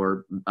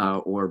or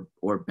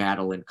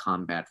battle and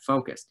combat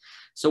focused.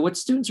 So what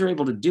students are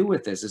able to do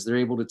with this is they're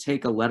able to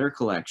take a letter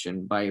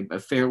collection by a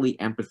fairly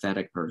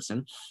empathetic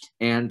person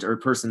or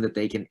person that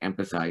they can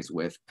empathize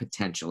with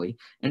potentially,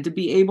 and to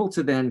be able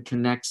to then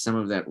connect some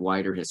of that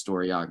wider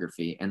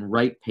historiography and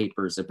write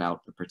papers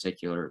about the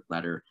particular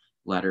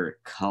letter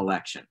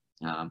collection.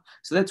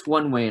 So that's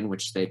one way in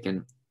which they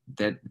can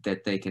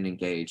they can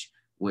engage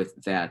with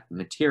that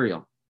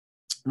material.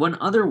 One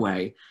other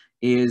way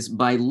is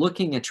by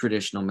looking at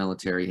traditional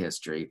military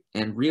history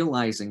and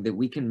realizing that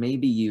we can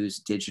maybe use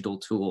digital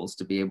tools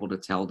to be able to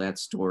tell that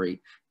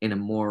story in a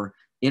more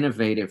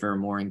innovative or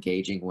more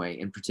engaging way,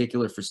 in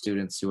particular for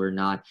students who are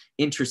not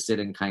interested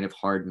in kind of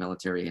hard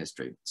military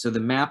history. So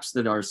the maps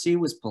that RC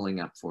was pulling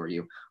up for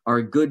you are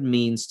a good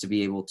means to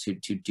be able to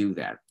do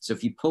that. So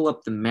if you pull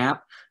up the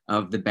map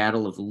of the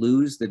Battle of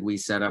Loos that we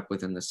set up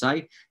within the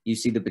site, you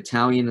see the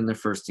battalion in their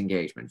first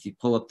engagement. If you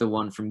pull up the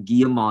one from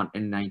Guillemont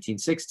in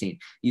 1916,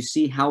 you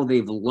see how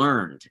they've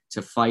learned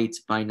to fight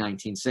by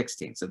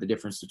 1916. So the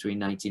difference between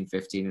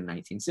 1915 and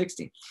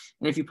 1916.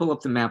 And if you pull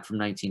up the map from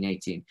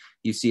 1918,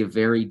 you see a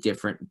very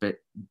different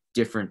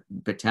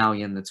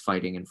battalion that's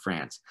fighting in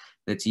France,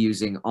 that's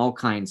using all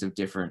kinds of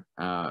different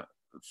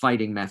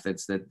fighting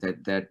methods that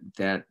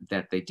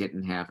they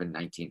didn't have in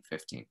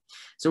 1915.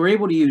 So we're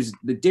able to use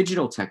the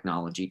digital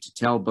technology to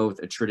tell both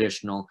a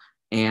traditional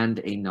and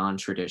a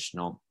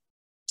non-traditional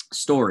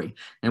story.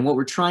 And what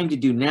we're trying to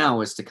do now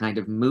is to kind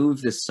of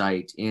move the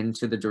site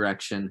into the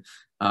direction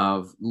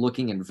of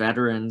looking at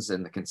veterans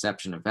and the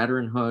conception of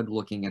veteranhood,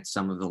 looking at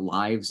some of the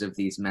lives of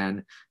these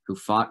men who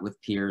fought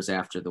with Piers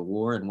after the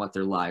war and what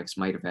their lives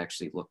might have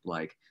actually looked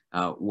like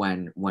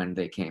when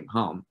they came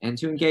home, and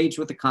to engage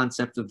with the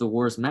concept of the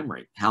war's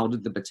memory. How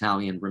did the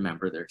battalion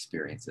remember their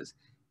experiences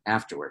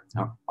afterward?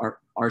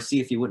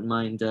 RC, if you wouldn't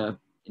mind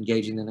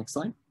engaging the next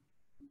slide.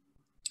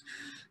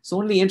 So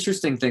one of the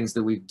interesting things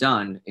that we've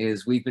done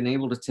is we've been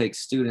able to take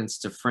students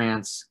to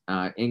France,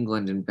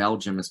 England, and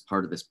Belgium as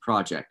part of this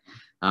project.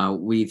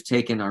 We've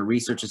taken our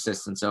research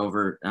assistants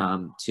over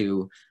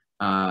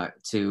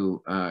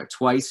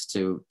twice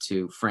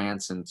to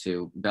France and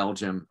to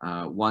Belgium,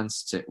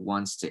 once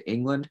to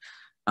England.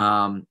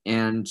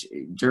 And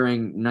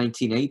during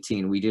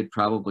 1918, we did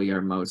probably our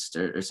most,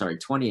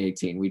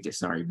 2018, we did,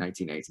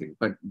 1918,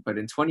 but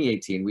in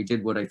 2018, we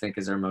did what I think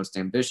is our most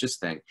ambitious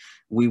thing.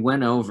 We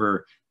went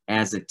over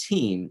as a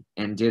team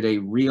and did a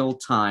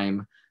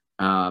real-time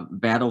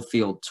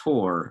battlefield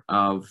tour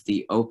of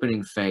the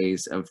opening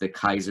phase of the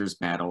Kaiser's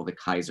battle, the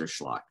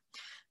Kaiserschlacht.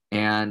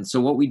 And so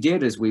what we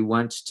did is we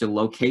went to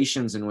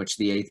locations in which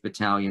the 8th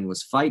Battalion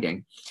was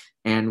fighting,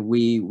 and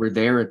we were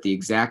there at the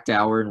exact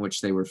hour in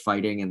which they were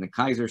fighting in the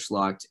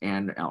Kaiserschlacht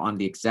and on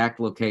the exact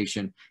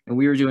location, and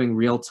we were doing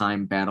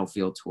real-time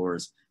battlefield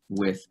tours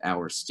with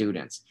our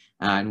students.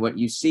 And what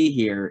you see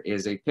here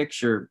is a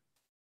picture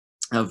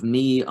of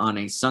me on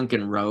a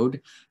sunken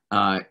road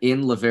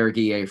in Le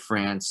Vergier,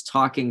 France,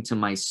 talking to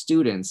my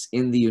students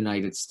in the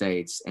United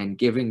States and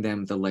giving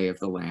them the lay of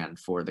the land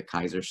for the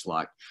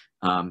Kaiserschlacht,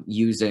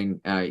 using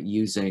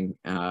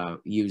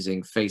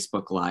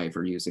Facebook Live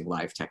or using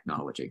live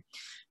technology.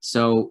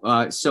 So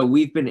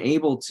we've been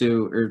able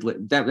to, or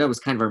that was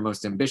kind of our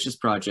most ambitious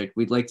project.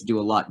 We'd like to do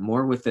a lot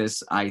more with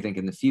this, I think,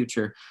 in the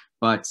future.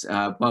 But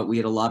we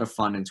had a lot of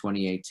fun in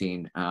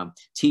 2018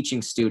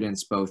 teaching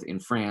students both in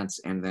France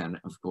and then,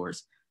 of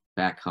course,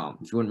 back home.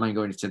 If you wouldn't mind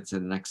going to the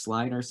next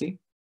slide, RC.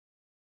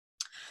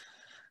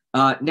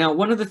 Now,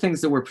 one of the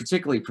things that we're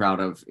particularly proud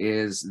of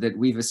is that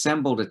we've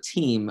assembled a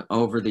team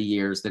over the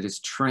years that has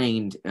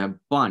trained a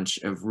bunch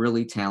of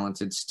really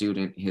talented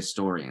student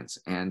historians.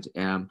 And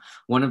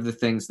one of the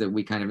things that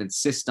we kind of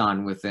insist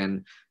on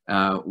within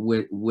our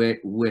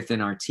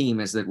team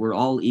is that we're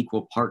all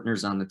equal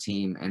partners on the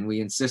team, and we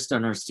insist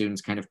on our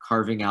students kind of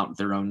carving out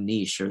their own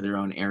niche or their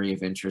own area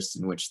of interest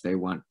in which they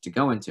want to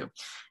go into.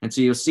 And so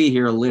you'll see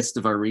here a list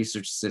of our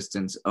research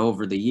assistants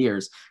over the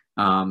years,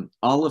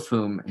 all of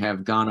whom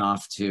have gone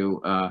off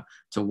to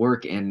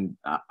work in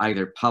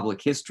either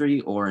public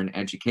history or in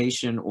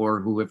education,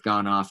 or who have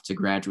gone off to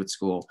graduate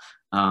school,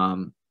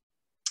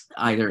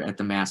 either at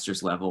the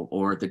master's level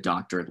or the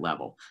doctorate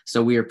level.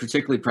 So we are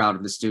particularly proud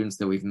of the students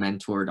that we've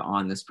mentored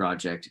on this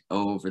project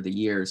over the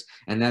years.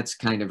 And that's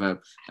kind of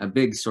a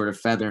big sort of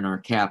feather in our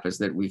cap, is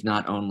that we've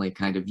not only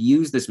kind of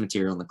used this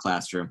material in the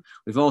classroom,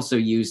 we've also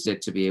used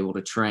it to be able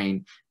to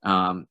train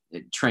a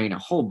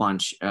whole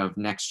bunch of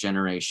next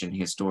generation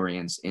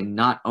historians in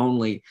not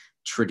only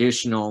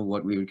traditional,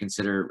 what we would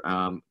consider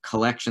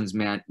collections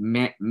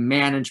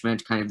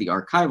management, kind of the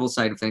archival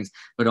side of things,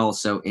 but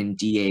also in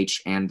DH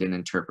and in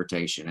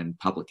interpretation and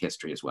public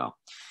history as well.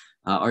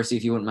 RC,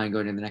 if you wouldn't mind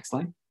going to the next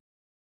slide.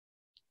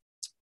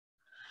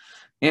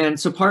 And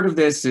so part of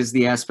this is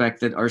the aspect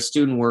that our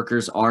student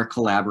workers are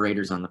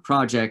collaborators on the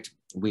project.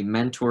 We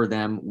mentor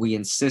them. We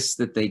insist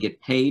that they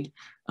get paid.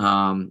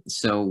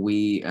 So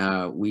we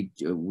are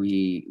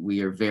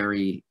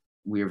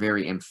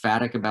very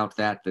emphatic about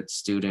that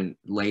student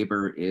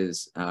labor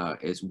is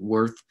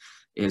worth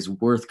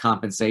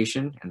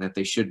compensation, and that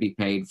they should be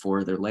paid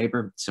for their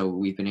labor. So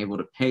we've been able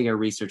to pay our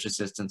research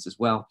assistants as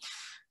well.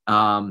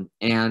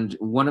 And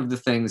one of the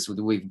things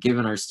that we've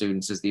given our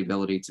students is the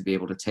ability to be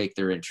able to take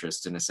their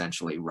interest and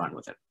essentially run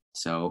with it.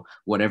 So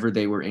whatever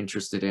they were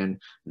interested in,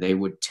 they've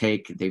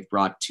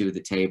brought to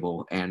the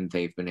table, and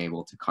they've been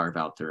able to carve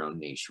out their own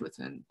niche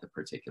within the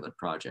particular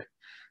project.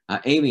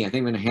 Amy, I think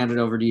I'm going to hand it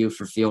over to you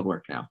for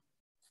fieldwork now.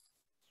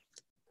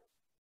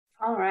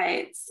 All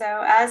right,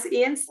 so as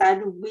Ian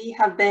said, we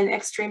have been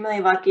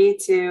extremely lucky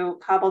to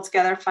cobble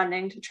together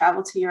funding to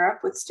travel to Europe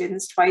with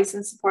students twice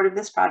in support of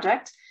this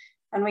project.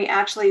 And we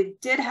actually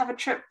did have a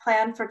trip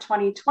planned for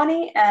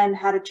 2020 and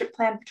had a trip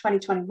planned for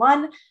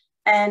 2021,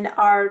 and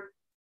are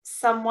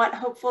somewhat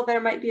hopeful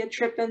there might be a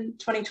trip in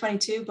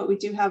 2022, but we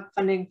do have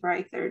funding for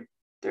a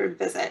third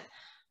visit.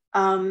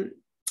 I'm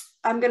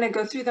going to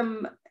go through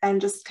them and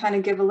just kind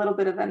of give a little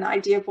bit of an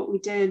idea of what we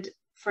did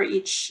for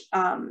each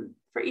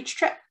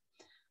trip.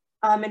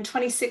 In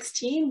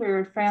 2016, we were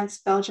in France,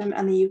 Belgium,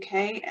 and the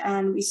UK,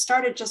 and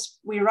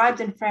we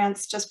arrived in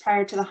France just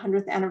prior to the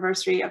 100th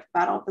anniversary of the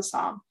Battle of the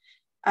Somme.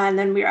 And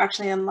then we were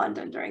actually in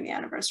London during the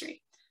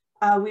anniversary.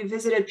 We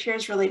visited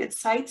Piers-related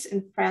sites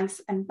in France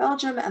and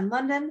Belgium and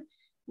London.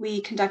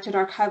 We conducted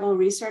archival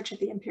research at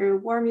the Imperial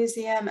War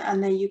Museum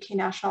and the UK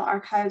National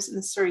Archives and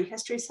the Surrey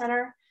History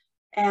Centre.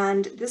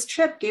 And this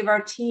trip gave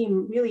our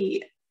team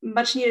really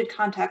much needed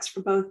context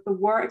for both the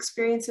war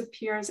experience of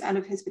Piers and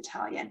of his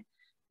battalion.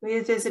 We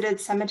visited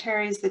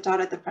cemeteries that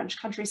dotted the French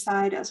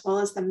countryside, as well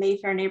as the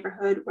Mayfair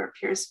neighborhood where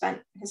Piers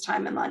spent his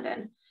time in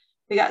London.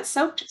 We got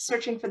soaked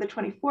searching for the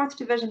 24th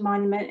Division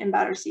Monument in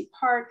Battersea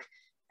Park,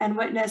 and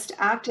witnessed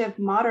active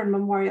modern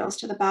memorials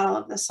to the Battle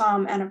of the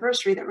Somme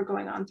anniversary that were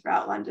going on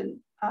throughout London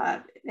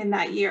in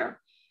that year.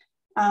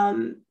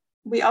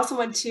 We also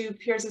went to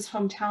Piers's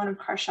hometown of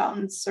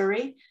Carshalton,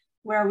 Surrey,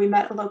 where we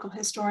met a local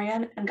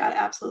historian and got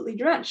absolutely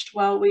drenched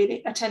while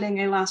attending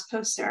a last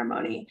post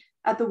ceremony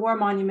at the war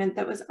monument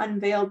that was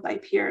unveiled by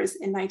Piers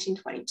in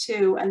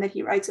 1922, and that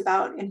he writes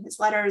about in his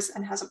letters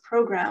and has a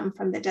program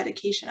from the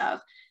dedication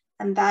of.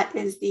 And that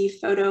is the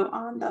photo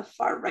on the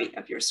far right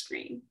of your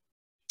screen.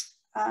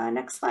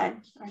 Next slide,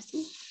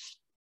 RC.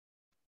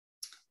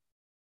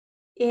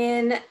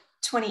 In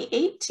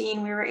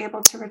 2018, we were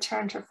able to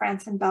return to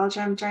France and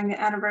Belgium during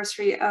the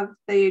anniversary of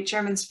the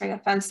German Spring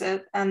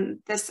Offensive. And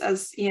this,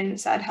 as Ian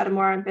said, had a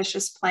more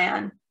ambitious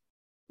plan.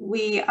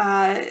 We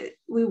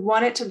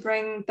wanted to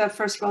bring the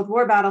First World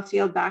War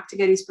battlefield back to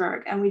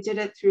Gettysburg, and we did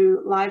it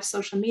through live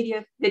social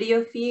media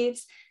video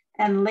feeds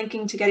and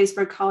linking to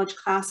Gettysburg College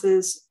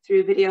classes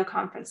through video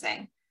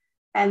conferencing.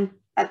 And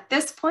At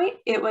this point,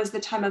 it was the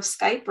time of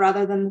Skype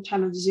rather than the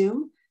time of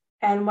Zoom.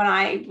 And when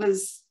I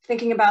was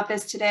thinking about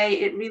this today,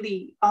 it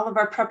really, all of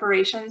our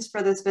preparations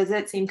for this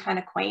visit seem kind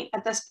of quaint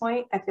at this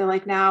point. I feel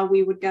like now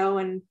we would go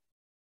and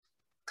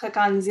click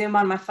on Zoom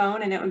on my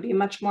phone and it would be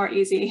much more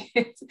easy,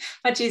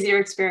 much easier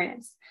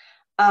experience.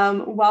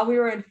 While we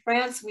were in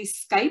France, we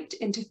Skyped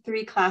into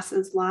 3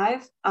 classes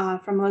live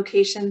from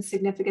locations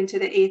significant to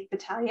the 8th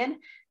Battalion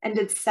and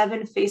did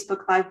 7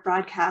 Facebook Live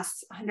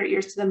broadcasts, 100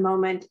 years to the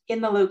moment, in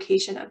the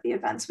location of the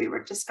events we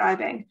were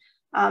describing.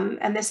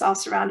 And this all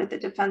surrounded the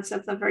defense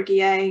of Le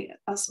Vergier,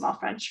 a small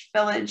French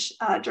village,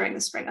 during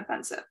the spring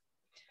offensive.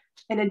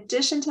 In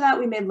addition to that,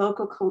 we made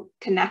local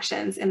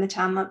connections in the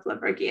town of Le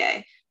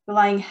Vergier,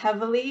 relying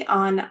heavily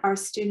on our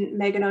student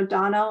Megan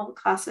O'Donnell,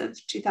 class of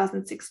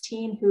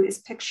 2016, who is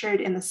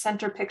pictured in the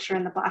center picture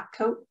in the black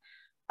coat.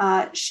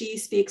 She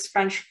speaks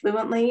French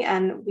fluently,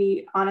 and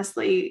we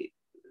honestly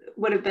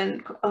would have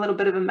been a little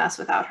bit of a mess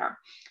without her.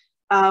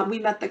 We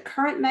met the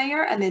current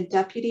mayor and the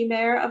deputy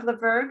mayor of Le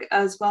Verg,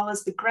 as well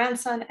as the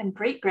grandson and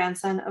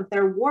great-grandson of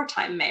their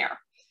wartime mayor.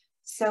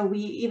 So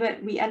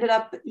we ended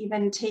up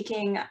even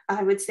taking,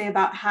 I would say,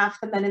 about half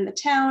the men in the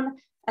town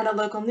and a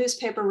local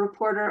newspaper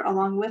reporter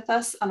along with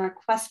us on our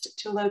quest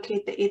to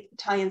locate the 8th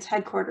Battalion's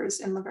headquarters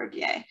in Le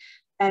Vergier.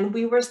 And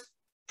we were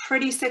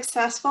pretty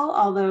successful,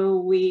 although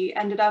we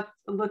ended up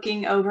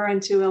looking over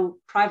into a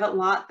private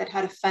lot that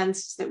had a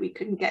fence that we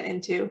couldn't get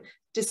into,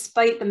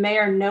 despite the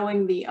mayor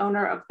knowing the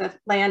owner of the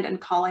land and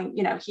calling.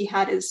 You know, he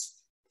had his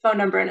phone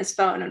number in his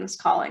phone and was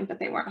calling, but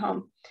they weren't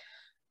home.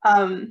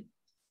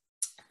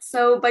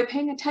 So by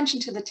paying attention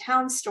to the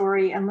town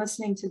story and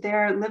listening to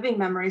their living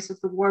memories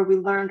of the war, we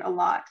learned a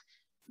lot.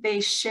 They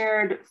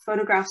shared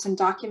photographs and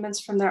documents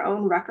from their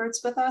own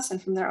records with us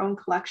and from their own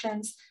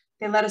collections.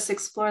 They let us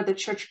explore the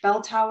church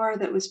bell tower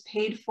that was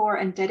paid for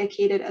and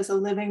dedicated as a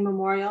living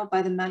memorial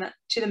by the men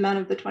to the men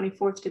of the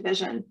 24th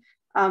Division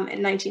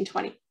in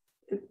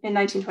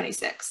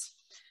 1926.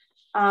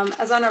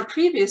 As on our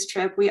previous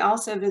trip, we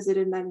also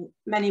visited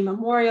many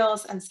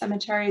memorials and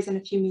cemeteries and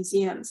a few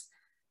museums.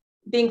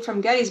 Being from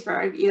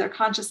Gettysburg, either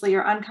consciously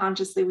or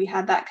unconsciously, we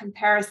had that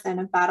comparison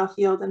of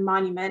battlefield and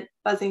monument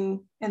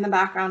buzzing in the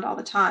background all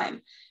the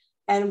time.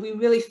 And we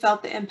really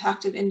felt the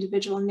impact of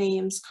individual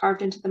names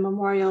carved into the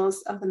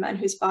memorials of the men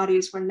whose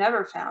bodies were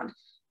never found,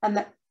 and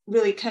that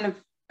really kind of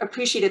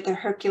appreciated the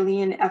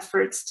Herculean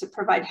efforts to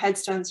provide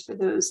headstones for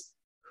those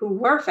who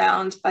were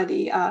found by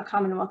the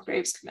Commonwealth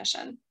Graves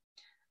Commission.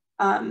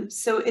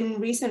 So in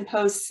recent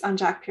posts on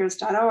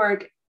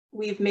jackpierce.org,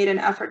 we've made an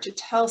effort to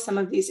tell some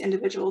of these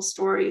individual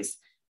stories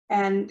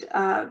and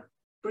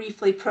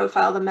briefly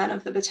profile the men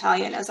of the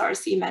battalion, as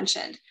RC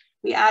mentioned.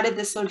 We added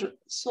the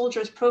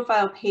soldier's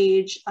profile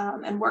page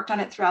and worked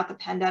on it throughout the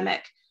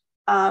pandemic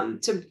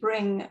to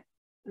bring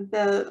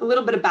a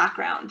little bit of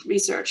background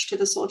research to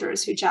the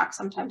soldiers who Jack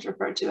sometimes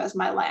referred to as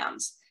my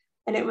lambs.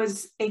 And it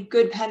was a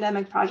good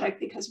pandemic project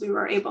because we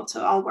were able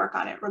to all work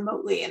on it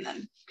remotely and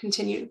then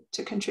continue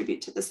to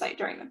contribute to the site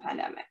during the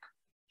pandemic.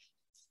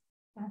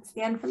 That's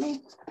the end for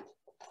me.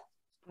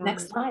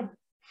 Next slide.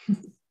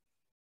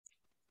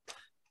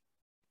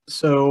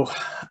 So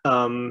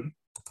I'm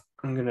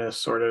going to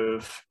sort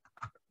of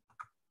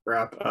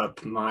wrap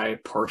up my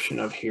portion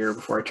of here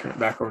before I turn it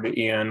back over to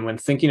Ian. When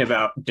thinking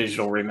about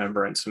digital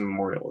remembrance and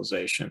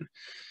memorialization,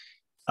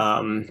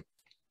 and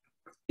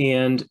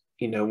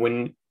you know,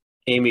 when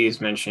Amy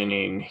is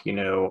mentioning, you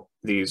know,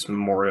 these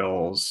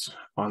memorials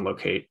on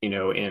locate, you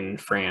know, in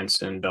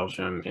France and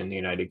Belgium, in the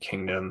United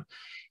Kingdom,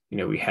 you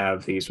know, we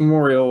have these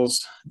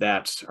memorials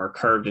that are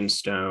carved in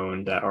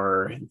stone that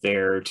are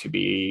there to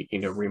be, you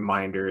know,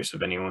 reminders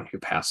of anyone who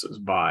passes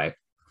by,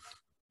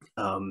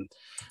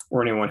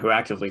 or anyone who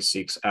actively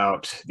seeks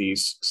out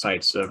these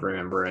sites of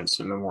remembrance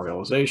and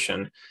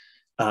memorialization.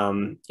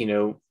 You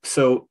know,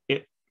 so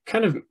it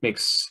kind of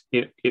makes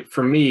it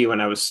for me,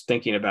 when I was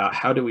thinking about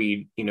how do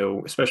we, you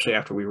know, especially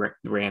after we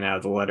ran out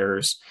of the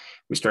letters,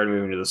 we started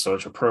moving to the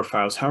social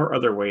profiles. How are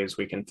other ways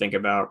we can think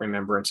about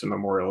remembrance and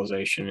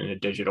memorialization in a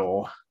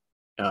digital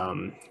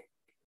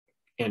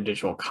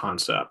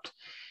concept?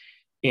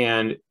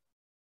 And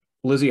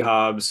Lizzie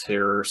Hobbs,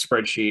 her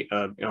spreadsheet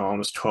of, you know,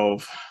 almost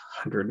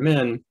 1,200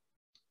 men,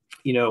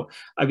 you know,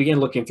 I began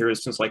looking through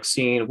instance, like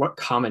seeing what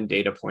common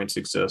data points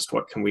exist.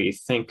 What can we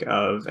think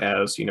of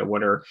as, you know,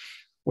 what are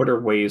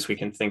ways we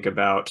can think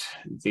about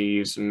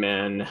these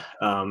men,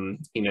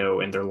 you know,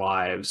 and their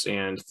lives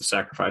and the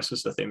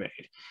sacrifices that they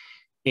made.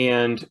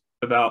 And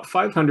about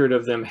 500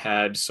 of them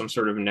had some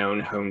sort of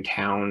known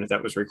hometown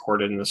that was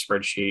recorded in the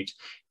spreadsheet,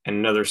 and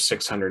another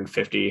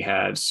 650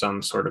 had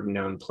some sort of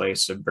known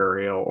place of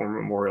burial or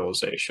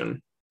memorialization.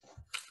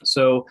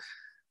 So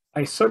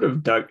I sort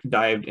of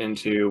dived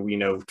into, you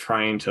know,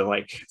 trying to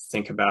like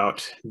think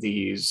about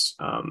these,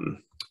 how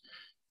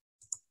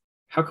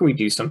can we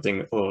do something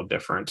a little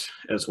different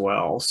as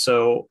well?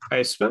 So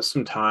I spent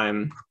some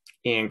time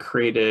and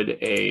created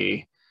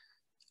a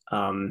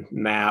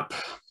map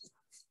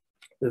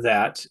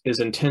that is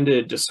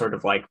intended to sort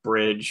of like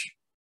bridge,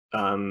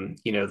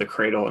 you know, the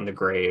cradle and the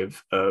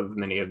grave of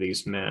many of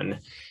these men.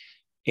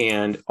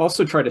 and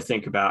also try to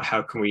think about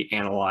how can we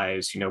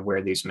analyze,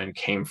 where these men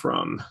came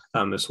from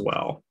as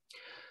well.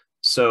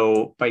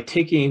 So by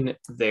taking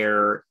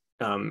their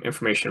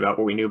information about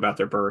what we knew about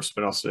their births,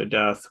 but also their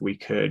death,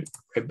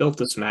 I built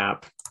this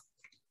map.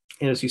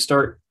 And as you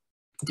start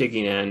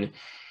digging in,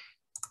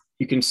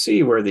 you can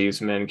see where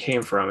these men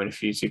came from. And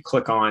if you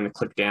click on and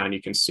click down,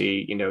 you can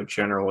see,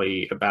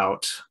 generally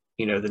about,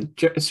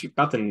 it's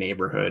about the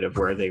neighborhood of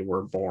where they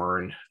were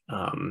born.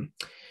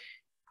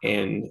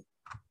 And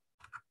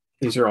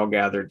these are all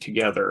gathered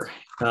together.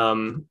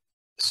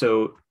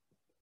 So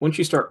when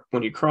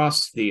you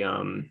cross the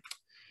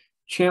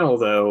channel,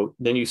 though,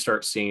 then you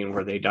start seeing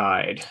where they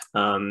died,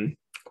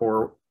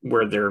 or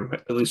where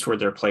at least where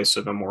their place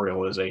of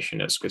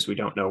memorialization is, because we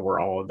don't know where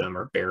all of them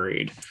are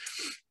buried.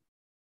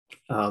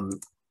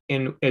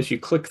 And as you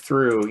click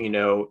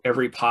through,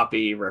 every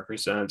poppy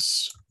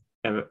represents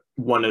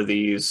one of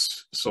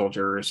these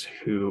soldiers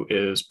who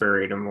is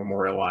buried and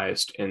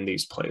memorialized in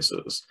these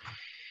places.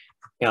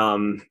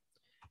 And,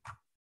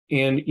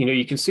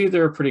 you can see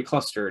they're pretty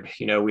clustered.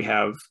 We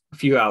have a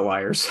few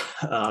outliers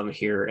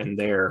here and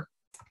there.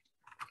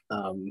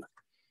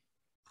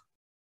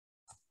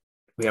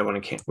 We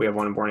have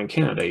one born in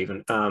Canada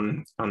even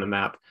on the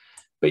map.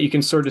 But you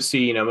can sort of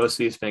see, most of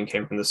these men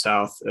came from the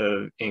south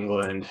of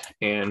England,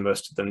 and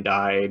most of them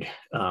died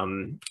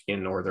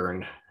in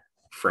northern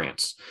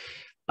France.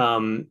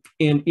 And,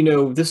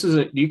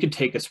 you could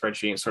take a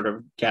spreadsheet and sort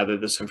of gather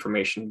this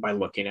information by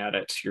looking at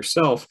it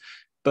yourself.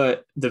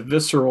 But the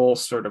visceral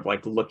sort of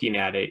like looking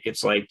at it,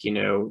 it's like,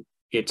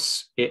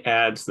 it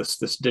adds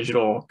this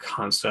digital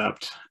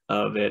concept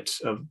of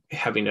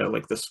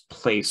having this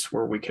place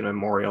where we can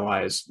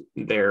memorialize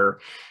their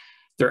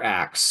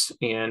acts,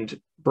 and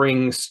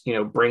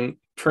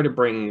try to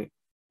bring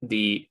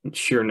the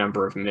sheer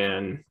number of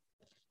men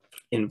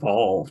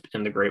involved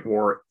in the Great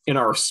War in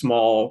our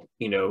small,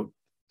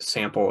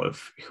 sample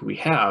of who we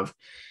have,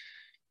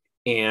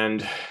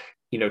 and,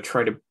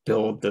 try to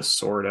build this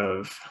sort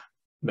of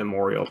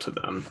memorial to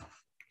them.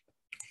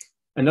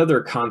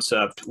 Another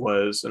concept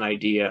was an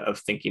idea of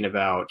thinking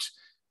about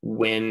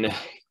when,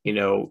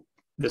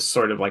 this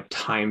sort of like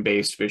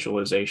time-based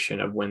visualization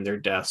of when their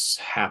deaths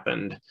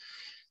happened.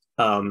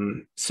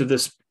 So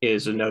this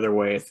is another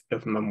way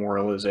of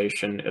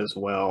memorialization as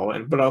well,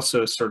 but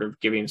also sort of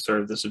giving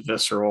sort of this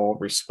visceral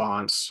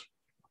response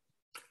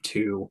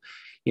to,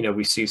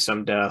 we see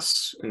some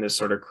deaths, and this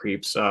sort of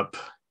creeps up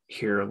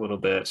here a little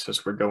bit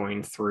as we're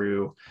going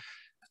through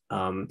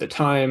the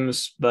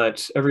times,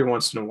 but every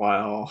once in a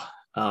while,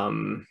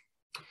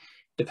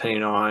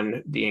 depending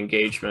on the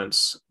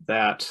engagements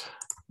that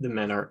the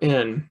men are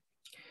in,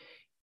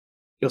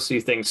 you'll see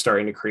things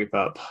starting to creep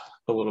up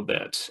a little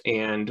bit.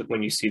 And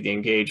when you see the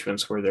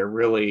engagements where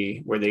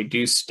they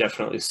do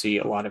definitely see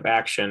a lot of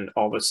action,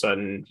 all of a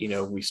sudden,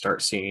 we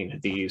start seeing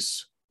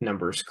these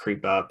numbers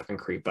creep up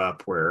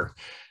where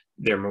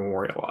they're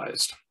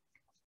memorialized.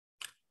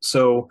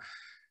 So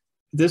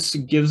this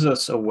gives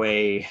us a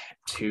way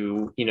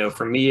to,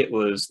 for me, it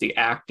was the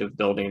act of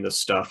building this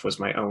stuff was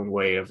my own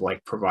way of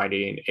like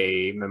providing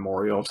a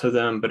memorial to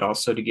them, but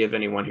also to give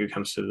anyone who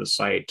comes to the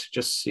site to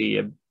just see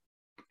a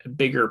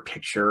bigger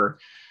picture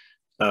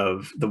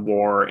of the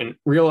war, and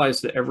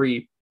realize that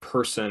every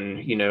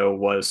person,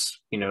 was,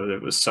 that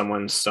was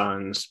someone's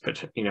sons,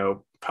 but,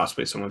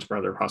 possibly someone's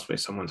brother, possibly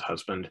someone's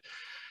husband,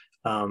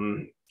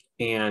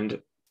 and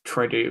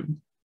try to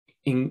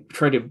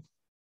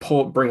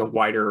pull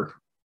the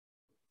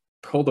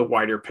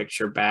wider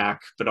picture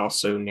back, but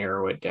also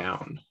narrow it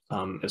down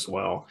as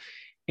well.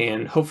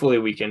 And hopefully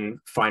we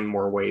can find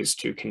more ways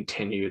to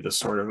continue the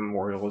sort of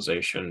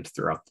memorialization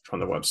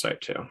from the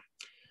website too.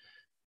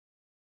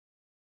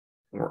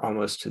 We're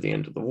almost to the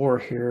end of the war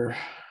here.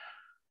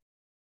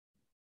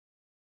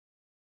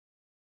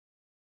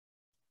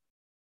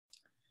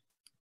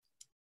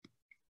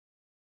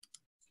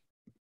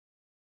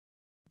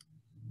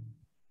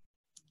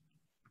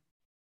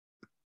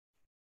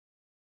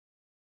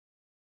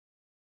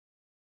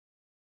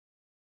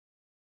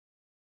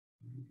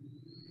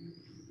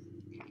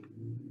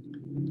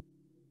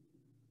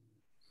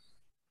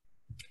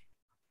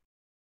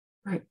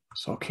 Right,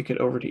 so I'll kick it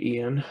over to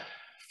Ian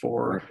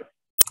for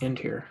end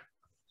here.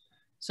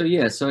 So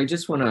yeah, so I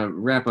just want to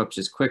wrap up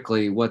just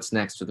quickly what's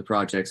next for the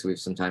project, so we have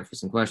some time for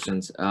some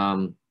questions.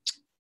 A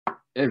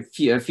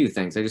few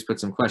things. I just put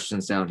some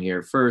questions down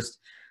here. First,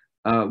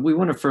 we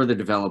want to further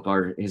develop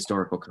our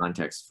historical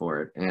context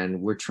for it, and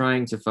we're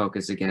trying to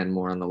focus again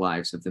more on the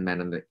lives of the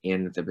men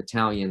in the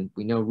battalion.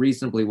 We know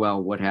reasonably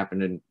well what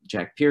happened in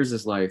Jack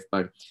Pierce's life,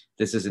 but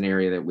this is an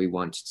area that we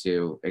want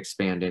to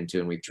expand into,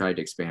 and we've tried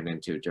to expand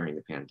into during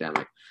the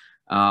pandemic.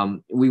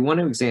 We want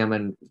to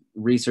examine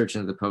research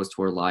into the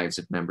post-war lives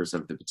of members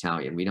of the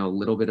battalion. We know a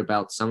little bit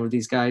about some of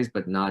these guys,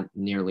 but not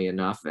nearly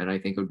enough. And I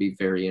think it would be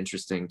very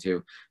interesting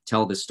to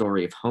tell the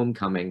story of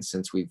homecoming,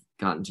 since we've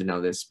gotten to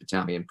know this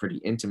battalion pretty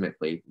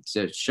intimately,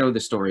 to show the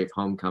story of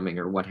homecoming,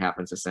 or what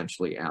happens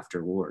essentially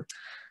after war.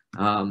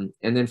 And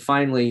then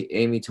finally,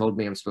 Amy told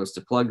me I'm supposed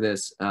to plug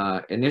this.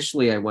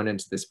 Initially, I went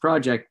into this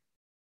project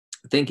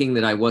thinking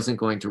that I wasn't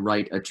going to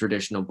write a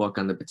traditional book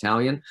on the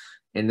battalion.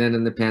 And then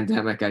in the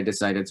pandemic, I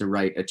decided to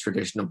write a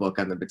traditional book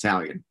on the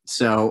battalion.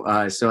 So,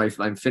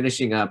 I'm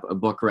finishing up a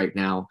book right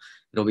now.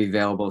 It'll be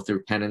available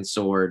through Pen and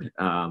Sword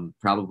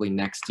probably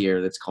next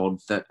year. That's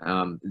called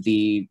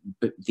the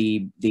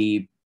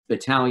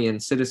Battalion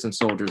Citizen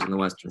Soldiers in the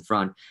Western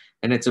Front.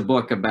 And it's a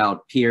book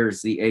about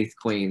Piers, the 8th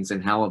Queens,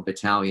 and how a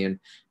battalion,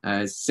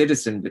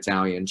 citizen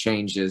battalion,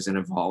 changes and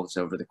evolves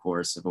over the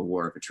course of a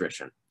war of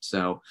attrition.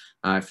 So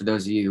for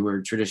those of you who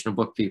are traditional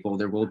book people,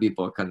 there will be a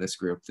book on this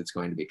group that's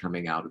going to be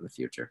coming out in the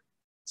future.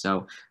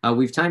 So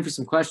we've time for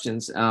some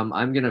questions.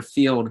 I'm going to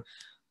field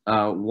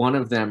one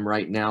of them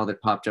right now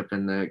that popped up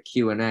in the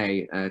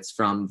Q&A. It's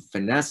from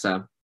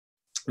Vanessa.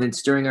 And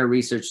during our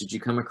research, did you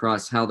come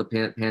across how the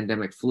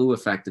pandemic flu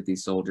affected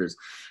these soldiers?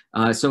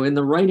 So in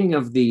the writing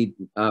of the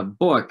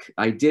book,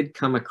 I did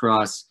come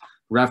across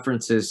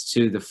references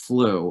to the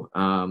flu,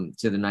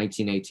 to the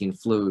 1918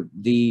 flu.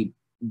 The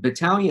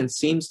battalion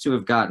seems to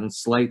have gotten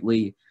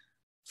slightly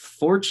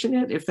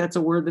fortunate, if that's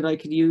a word that I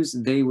could use.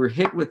 They were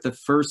hit with the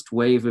first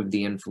wave of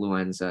the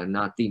influenza,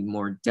 not the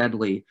more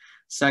deadly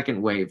second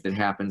wave that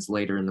happens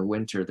later in the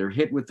winter. They're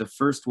hit with the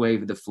first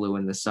wave of the flu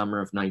in the summer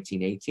of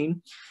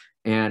 1918.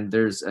 And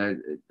there's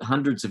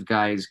hundreds of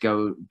guys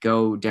go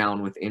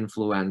down with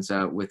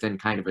influenza within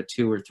kind of a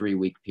 2 or 3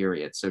 week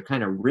period. So it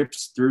kind of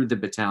rips through the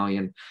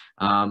battalion,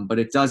 but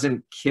it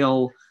doesn't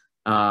kill.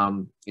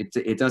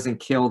 It doesn't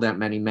kill that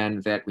many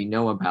men that we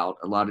know about.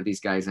 A lot of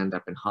these guys end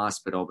up in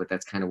hospital, but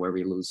that's kind of where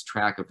we lose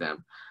track of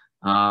them.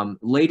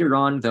 Later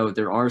on, though,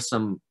 there are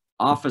some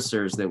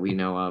officers that we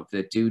know of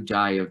that do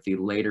die of the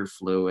later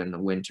flu in the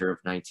winter of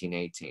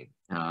 1918.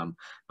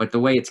 But the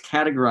way it's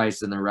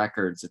categorized in the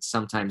records, it's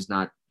sometimes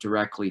not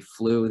directly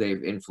flu, they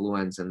have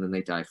influenza, and then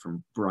they die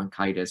from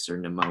bronchitis or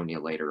pneumonia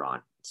later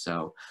on.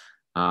 So,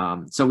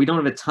 so we don't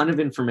have a ton of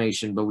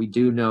information, but we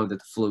do know that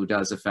the flu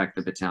does affect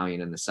the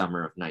battalion in the summer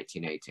of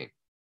 1918.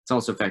 It's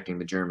also affecting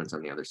the Germans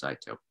on the other side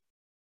too.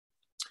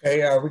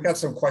 Hey, we got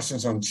some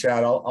questions on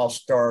chat. I'll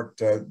start.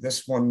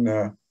 This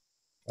one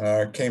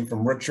came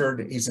from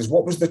Richard. He says,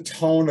 what was the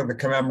tone of the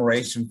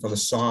commemoration for the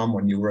Somme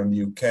when you were in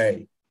the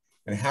UK?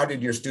 And how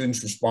did your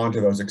students respond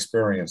to those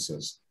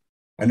experiences?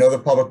 I know the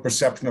public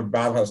perception of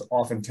battle has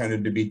often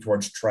tended to be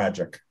towards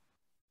tragic.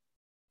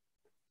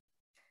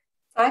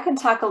 I can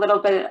talk a little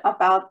bit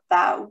about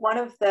that. One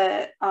of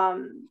the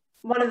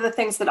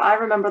things that I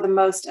remember the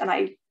most, and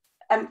I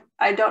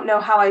don't know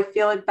how I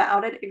feel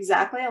about it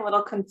exactly, a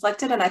little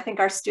conflicted, and I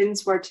think our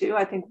students were too.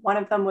 I think one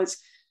of them was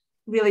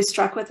really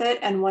struck with it,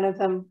 and one of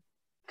them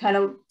kind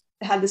of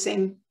had the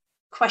same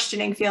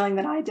questioning feeling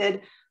that I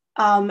did.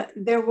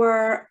 There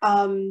were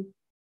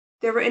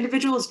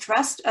individuals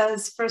dressed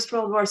as First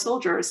World War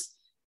soldiers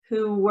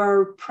who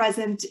were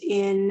present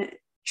in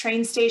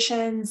train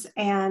stations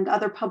and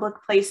other public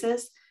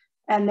places,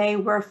 and they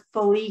were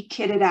fully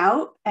kitted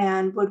out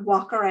and would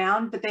walk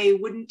around, but they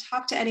wouldn't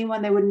talk to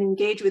anyone, they wouldn't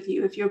engage with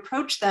you. If you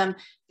approached them,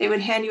 they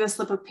would hand you a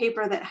slip of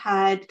paper that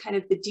had kind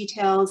of the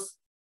details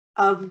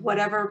of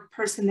whatever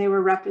person they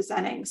were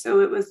representing.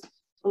 So it was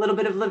a little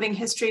bit of living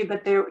history,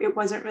 but it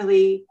wasn't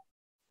really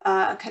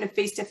kind of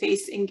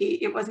face-to-face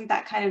engage. It wasn't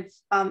that kind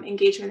of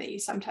engagement that you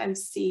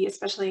sometimes see,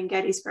 especially in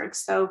Gettysburg.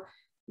 So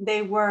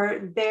they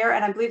were there,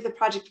 and I believe the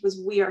project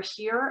was We Are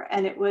Here,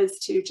 and it was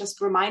to just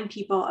remind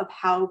people of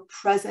how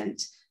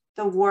present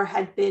the war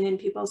had been in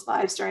people's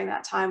lives during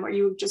that time, where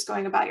you were just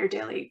going about your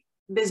daily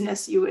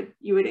business. You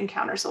would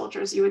encounter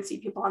soldiers, you would see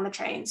people on the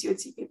trains, you would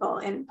see people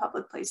in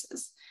public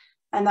places,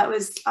 and that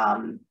was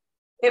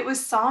it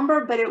was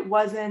somber, but it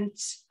wasn't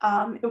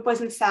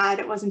sad,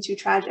 it wasn't too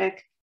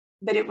tragic,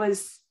 but it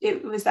was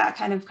that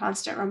kind of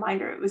constant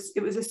reminder. It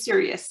was a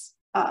serious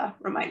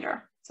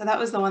reminder. So that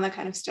was the one that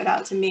kind of stood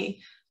out to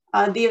me.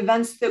 The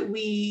events that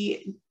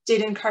we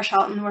did in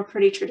Carchalton were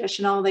pretty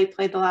traditional. They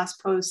played the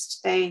last post.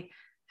 They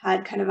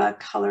had kind of a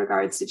color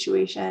guard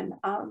situation,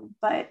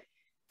 but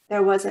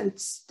there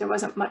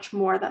wasn't much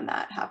more than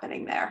that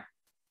happening there.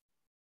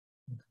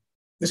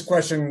 This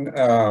question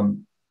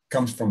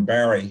comes from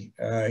Barry.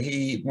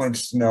 He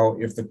wants to know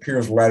if the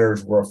Piers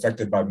letters were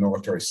affected by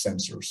military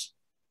censors.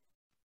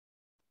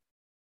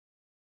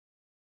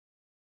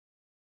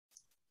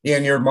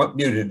 Ian, you're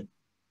muted.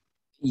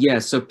 Yeah,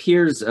 so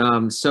Piers,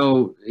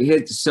 so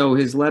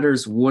his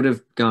letters would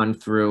have gone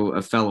through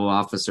a fellow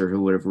officer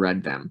who would have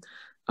read them.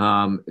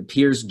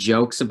 Piers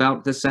jokes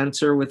about the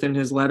censor within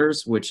his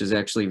letters, which is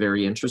actually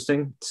very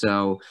interesting.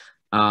 So,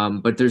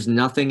 but there's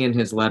nothing in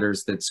his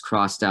letters that's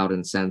crossed out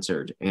and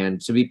censored.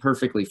 And to be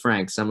perfectly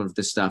frank, some of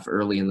the stuff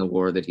early in the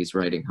war that he's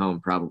writing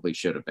home probably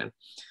should have been.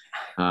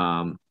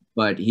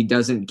 But he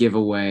doesn't give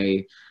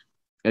away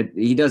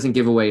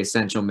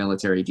essential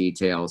military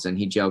details, and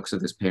he jokes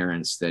with his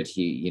parents that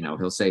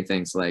he'll say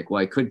things like,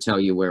 well, I could tell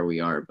you where we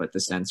are, but the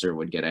censor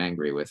would get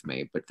angry with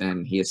me. But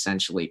then he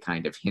essentially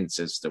kind of hints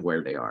as to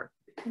where they are.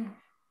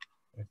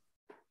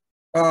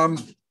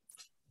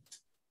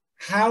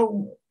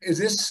 How is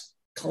this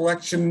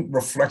collection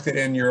reflected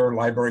in your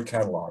library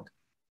catalog?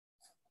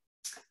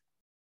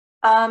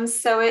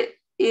 So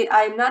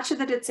I'm not sure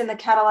that it's in the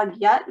catalog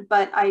yet,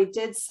 but I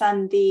did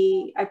send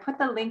I put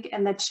the link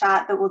in the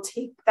chat that will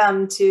take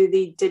them to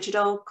the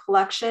digital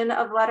collection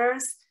of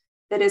letters.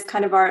 That is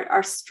kind of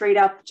our straight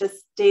up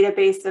just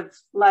database of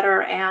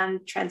letter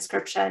and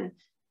transcription.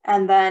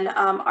 And then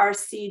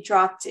RC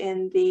dropped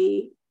in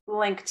the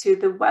link to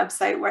the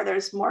website where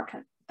there's more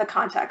the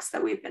context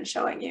that we've been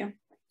showing you.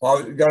 Well, I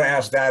was going to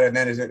ask that, and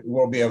then it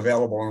will be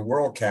available on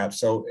WorldCat.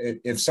 So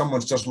if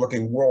someone's just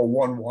looking World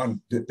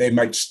 1.1, they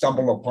might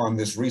stumble upon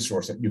this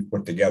resource that you've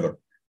put together.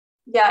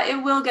 Yeah,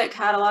 it will get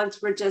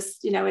cataloged. We're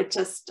just, it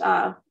just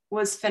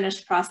was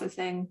finished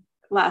processing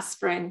last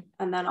spring,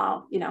 and then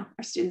our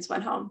students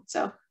went home.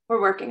 So we're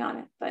working on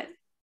it, but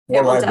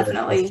it will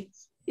definitely,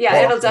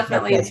 it'll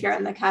definitely appear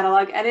in the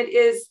catalog. And it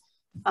is,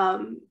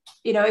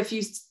 if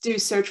you do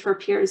search for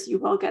peers, you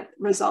will get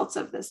results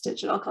of this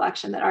digital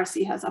collection that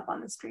RC has up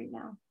on the screen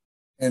now.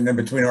 And then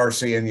between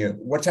RC and you,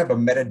 what type of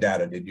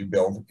metadata did you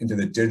build into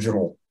the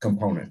digital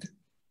component?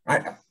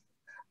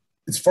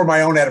 It's for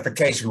my own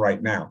edification right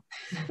now.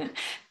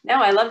 No,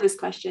 I love this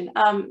question.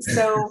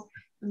 So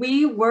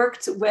we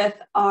worked with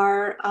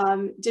our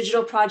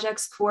digital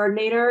projects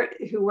coordinator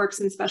who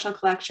works in special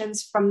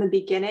collections from the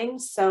beginning.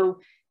 So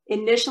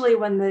initially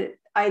when the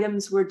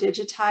items were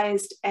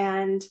digitized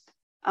and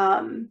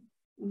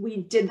we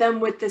did them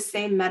with the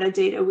same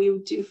metadata we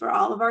would do for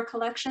all of our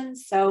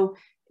collections. So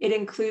it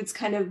includes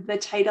kind of the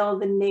title,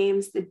 the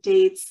names, the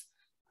dates.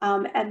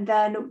 And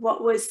then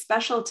what was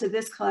special to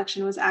this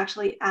collection was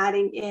actually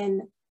adding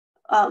in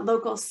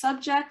local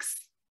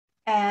subjects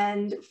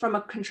and from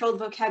a controlled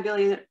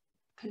vocabulary that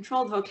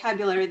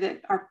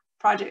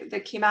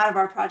came out of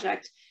our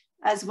project,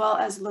 as well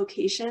as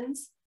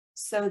locations,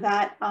 so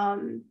that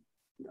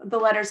the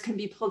letters can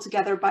be pulled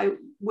together by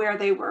where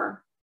they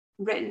were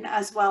written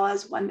as well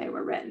as when they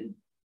were written.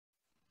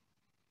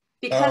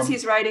 Because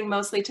he's writing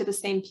mostly to the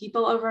same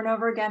people over and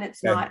over again,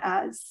 it's not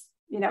as,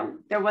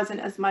 there wasn't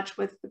as much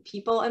with the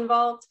people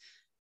involved,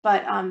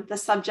 but the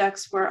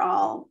subjects were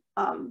all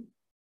kind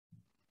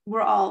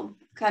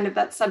of,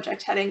 that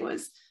subject heading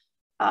was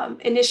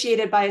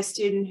initiated by a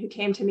student who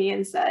came to me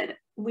and said,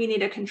 we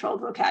need a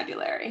controlled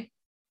vocabulary.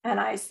 And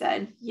I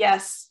said,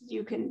 yes,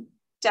 you can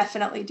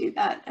definitely do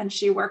that. And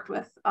she worked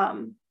with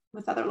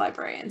other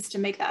librarians to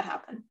make that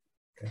happen.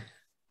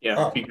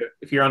 Yeah,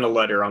 if you're on a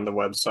letter on the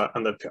website,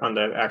 on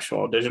the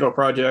actual digital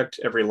project,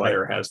 every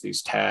letter has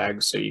these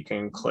tags, so you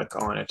can click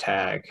on a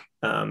tag,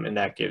 and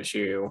that gives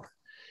you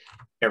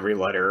every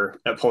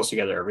letter, that pulls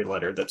together every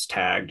letter that's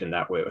tagged in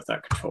that way with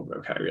that controlled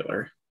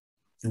vocabulary.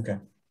 Okay.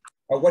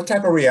 What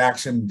type of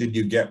reaction did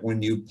you get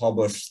when you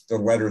published the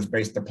letters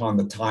based upon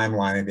the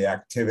timeline of the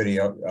activity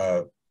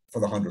for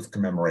the 100th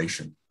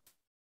commemoration?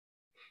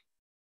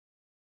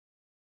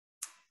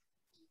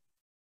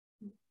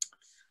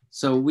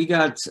 So we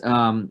got,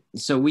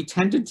 so we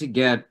tended to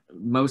get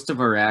most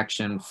of our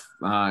action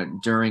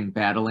during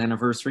battle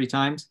anniversary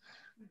times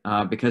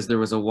because there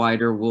was a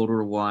wider World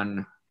War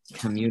I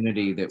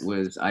community that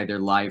was either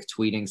live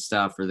tweeting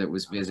stuff or that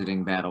was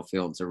visiting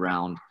battlefields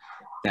around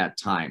that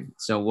time.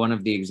 So one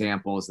of the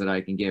examples that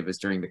I can give is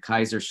during the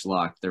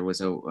Kaiserschlacht, there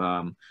was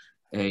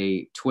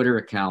a Twitter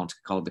account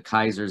called the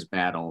Kaiser's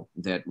Battle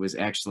that was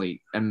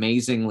actually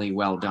amazingly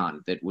well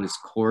done, that was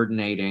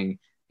coordinating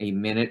a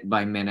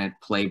minute-by-minute,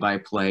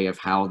 play-by-play of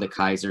how the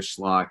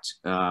Kaiserschlacht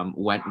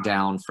went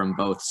down from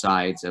both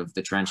sides of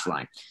the trench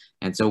line.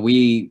 And so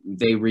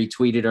they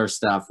retweeted our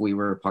stuff. We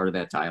were a part of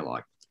that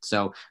dialogue.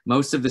 So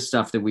most of the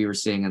stuff that we were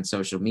seeing on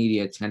social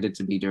media tended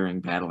to be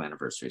during battle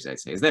anniversaries, I'd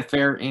say. Is that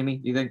fair, Amy,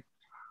 do you think?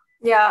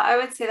 Yeah, I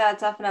would say that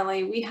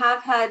definitely. We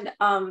have had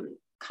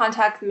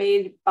contact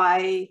made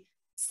by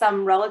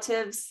some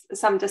relatives,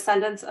 some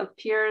descendants of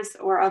peers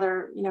or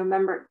other,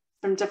 members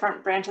from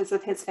different branches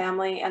of his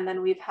family. And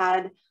then we've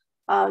had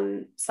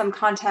some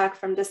contact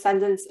from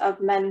descendants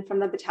of men from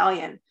the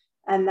battalion.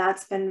 And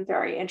that's been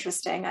very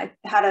interesting. I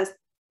had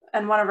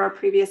in one of our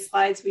previous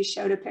slides, we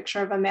showed a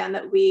picture of a man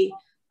that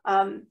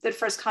that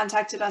first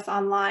contacted us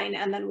online.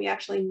 And then we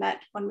actually met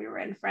when we were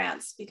in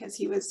France because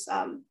he was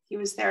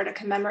there to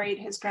commemorate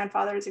his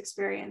grandfather's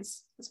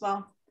experience as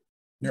well.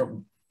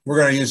 We're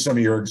going to use some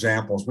of your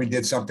examples. We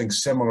did something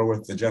similar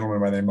with the gentleman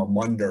by the name of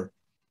Munder,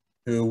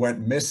 who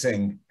went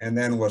missing and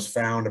then was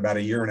found about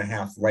 1.5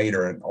 years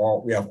later. And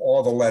we have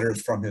all the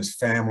letters from his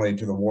family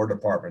to the War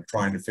Department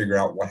trying to figure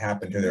out what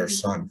happened to their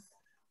son.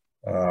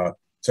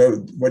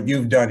 So what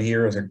you've done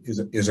here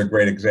is a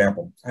great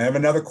example. I have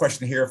another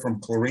question here from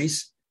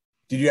Clarice.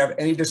 Did you have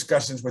any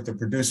discussions with the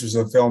producers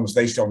of films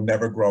They Shall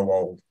Never Grow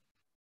Old?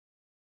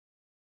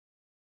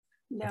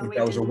 No, I think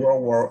that was a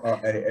World War,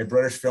 a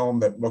British film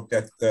that looked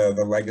at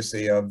the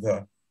legacy of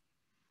the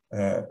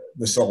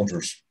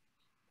soldiers.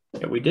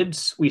 Yeah,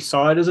 we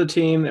saw it as a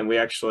team, and we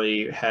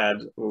actually had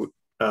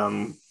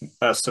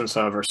us and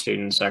some of our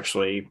students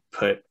actually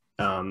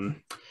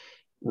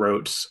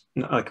wrote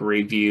like a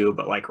review,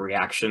 but like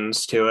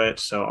reactions to it.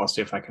 So I'll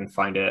see if I can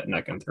find it and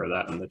I can throw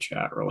that in the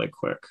chat really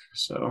quick.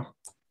 So.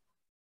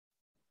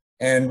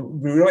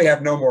 And we really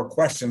have no more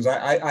questions.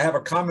 I have a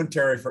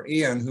commentary for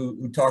Ian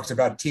who talks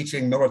about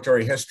teaching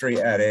military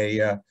history at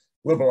a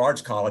liberal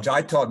arts college.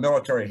 I taught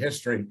military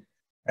history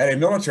at a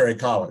military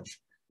college.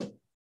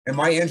 And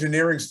my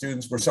engineering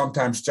students were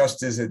sometimes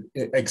just as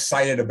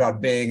excited about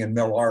being in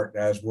Mil Art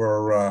as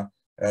were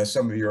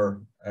some of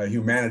your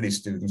humanities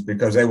students,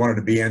 because they wanted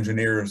to be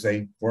engineers.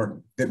 They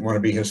didn't want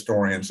to be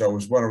historians. So it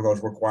was one of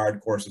those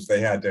required courses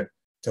they had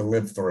to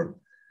live through.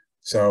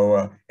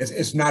 So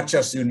it's not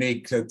just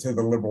unique to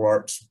the liberal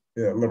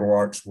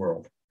arts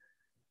world.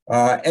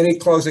 Any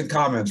closing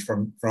comments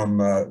from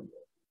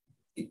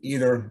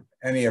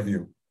any of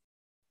you?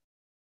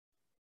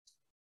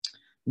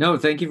 No,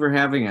 thank you for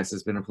having us.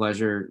 It's been a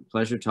pleasure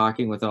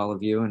talking with all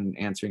of you and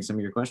answering some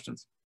of your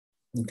questions.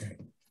 Okay.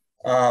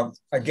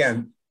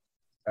 Again,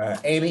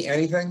 Amy,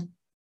 anything?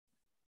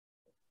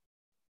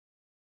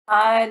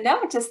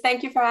 No, just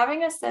thank you for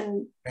having us,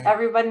 and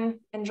everyone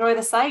enjoy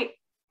the site.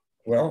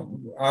 Well,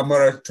 I'm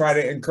going to try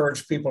to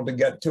encourage people to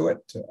get to it.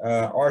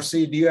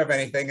 RC, do you have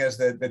anything as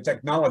the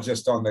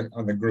technologist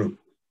on the group?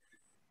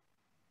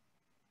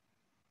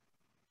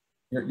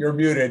 You're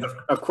muted.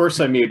 Of course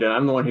I'm muted.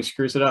 I'm the one who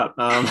screws it up.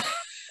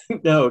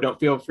 No, don't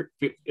feel free.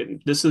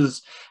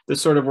 This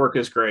sort of work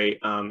is great,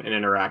 and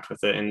interact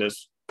with it. And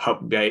this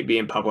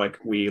being public,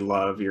 we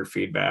love your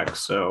feedback.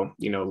 So,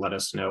 let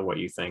us know what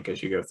you think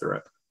as you go through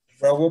it.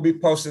 Well, we'll be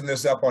posting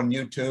this up on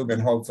YouTube,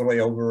 and hopefully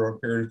over a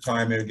period of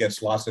time, it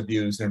gets lots of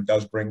views and it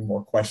does bring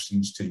more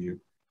questions to you.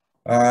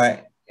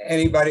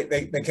 Anybody,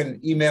 they can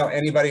email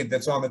anybody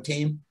that's on the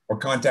team or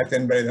contact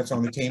anybody that's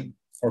on the team.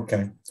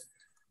 Okay.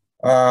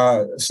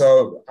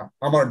 So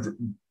I'm going to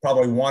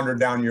probably wander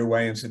down your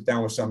way and sit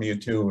down with some of you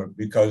too,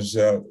 because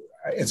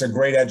it's a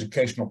great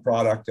educational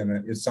product,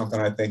 and it's something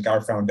I think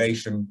our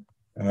foundation,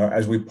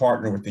 as we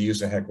partner with the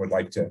USAHEC, would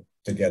like to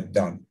get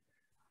done.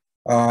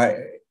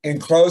 In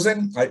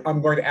closing,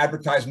 I'm going to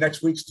advertise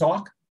next week's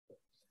talk.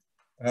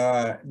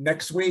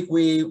 Next week,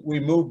 we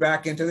move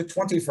back into the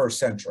 21st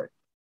century.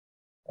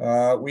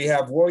 We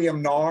have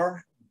William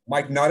Narr,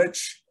 Mike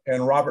Nudich,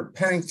 and Robert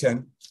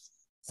Pennington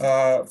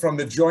from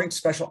the Joint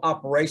Special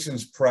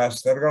Operations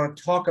Press that are going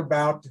to talk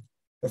about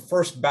the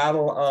first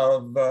battle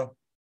of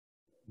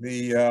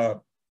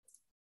the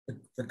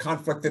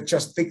conflict that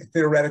just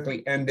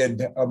theoretically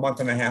ended a month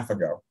and a half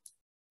ago.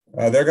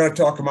 They're going to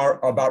talk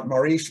about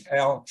Marish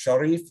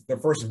al-Sharif, the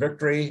first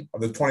victory of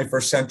the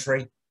 21st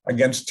century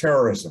against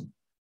terrorism.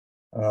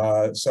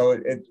 So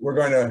we're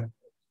going to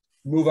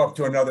move up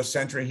to another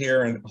century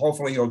here, and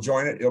hopefully you'll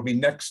join it. It'll be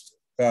next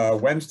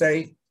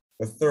Wednesday,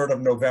 the 3rd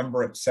of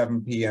November at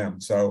 7 p.m.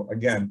 So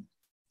again,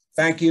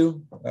 thank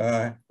you,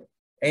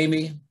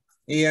 Amy,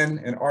 Ian,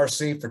 and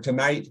RC for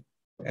tonight.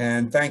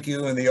 And thank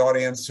you in the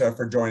audience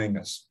for joining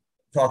us.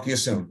 Talk to you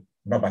soon.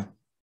 Bye-bye.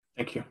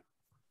 Thank you.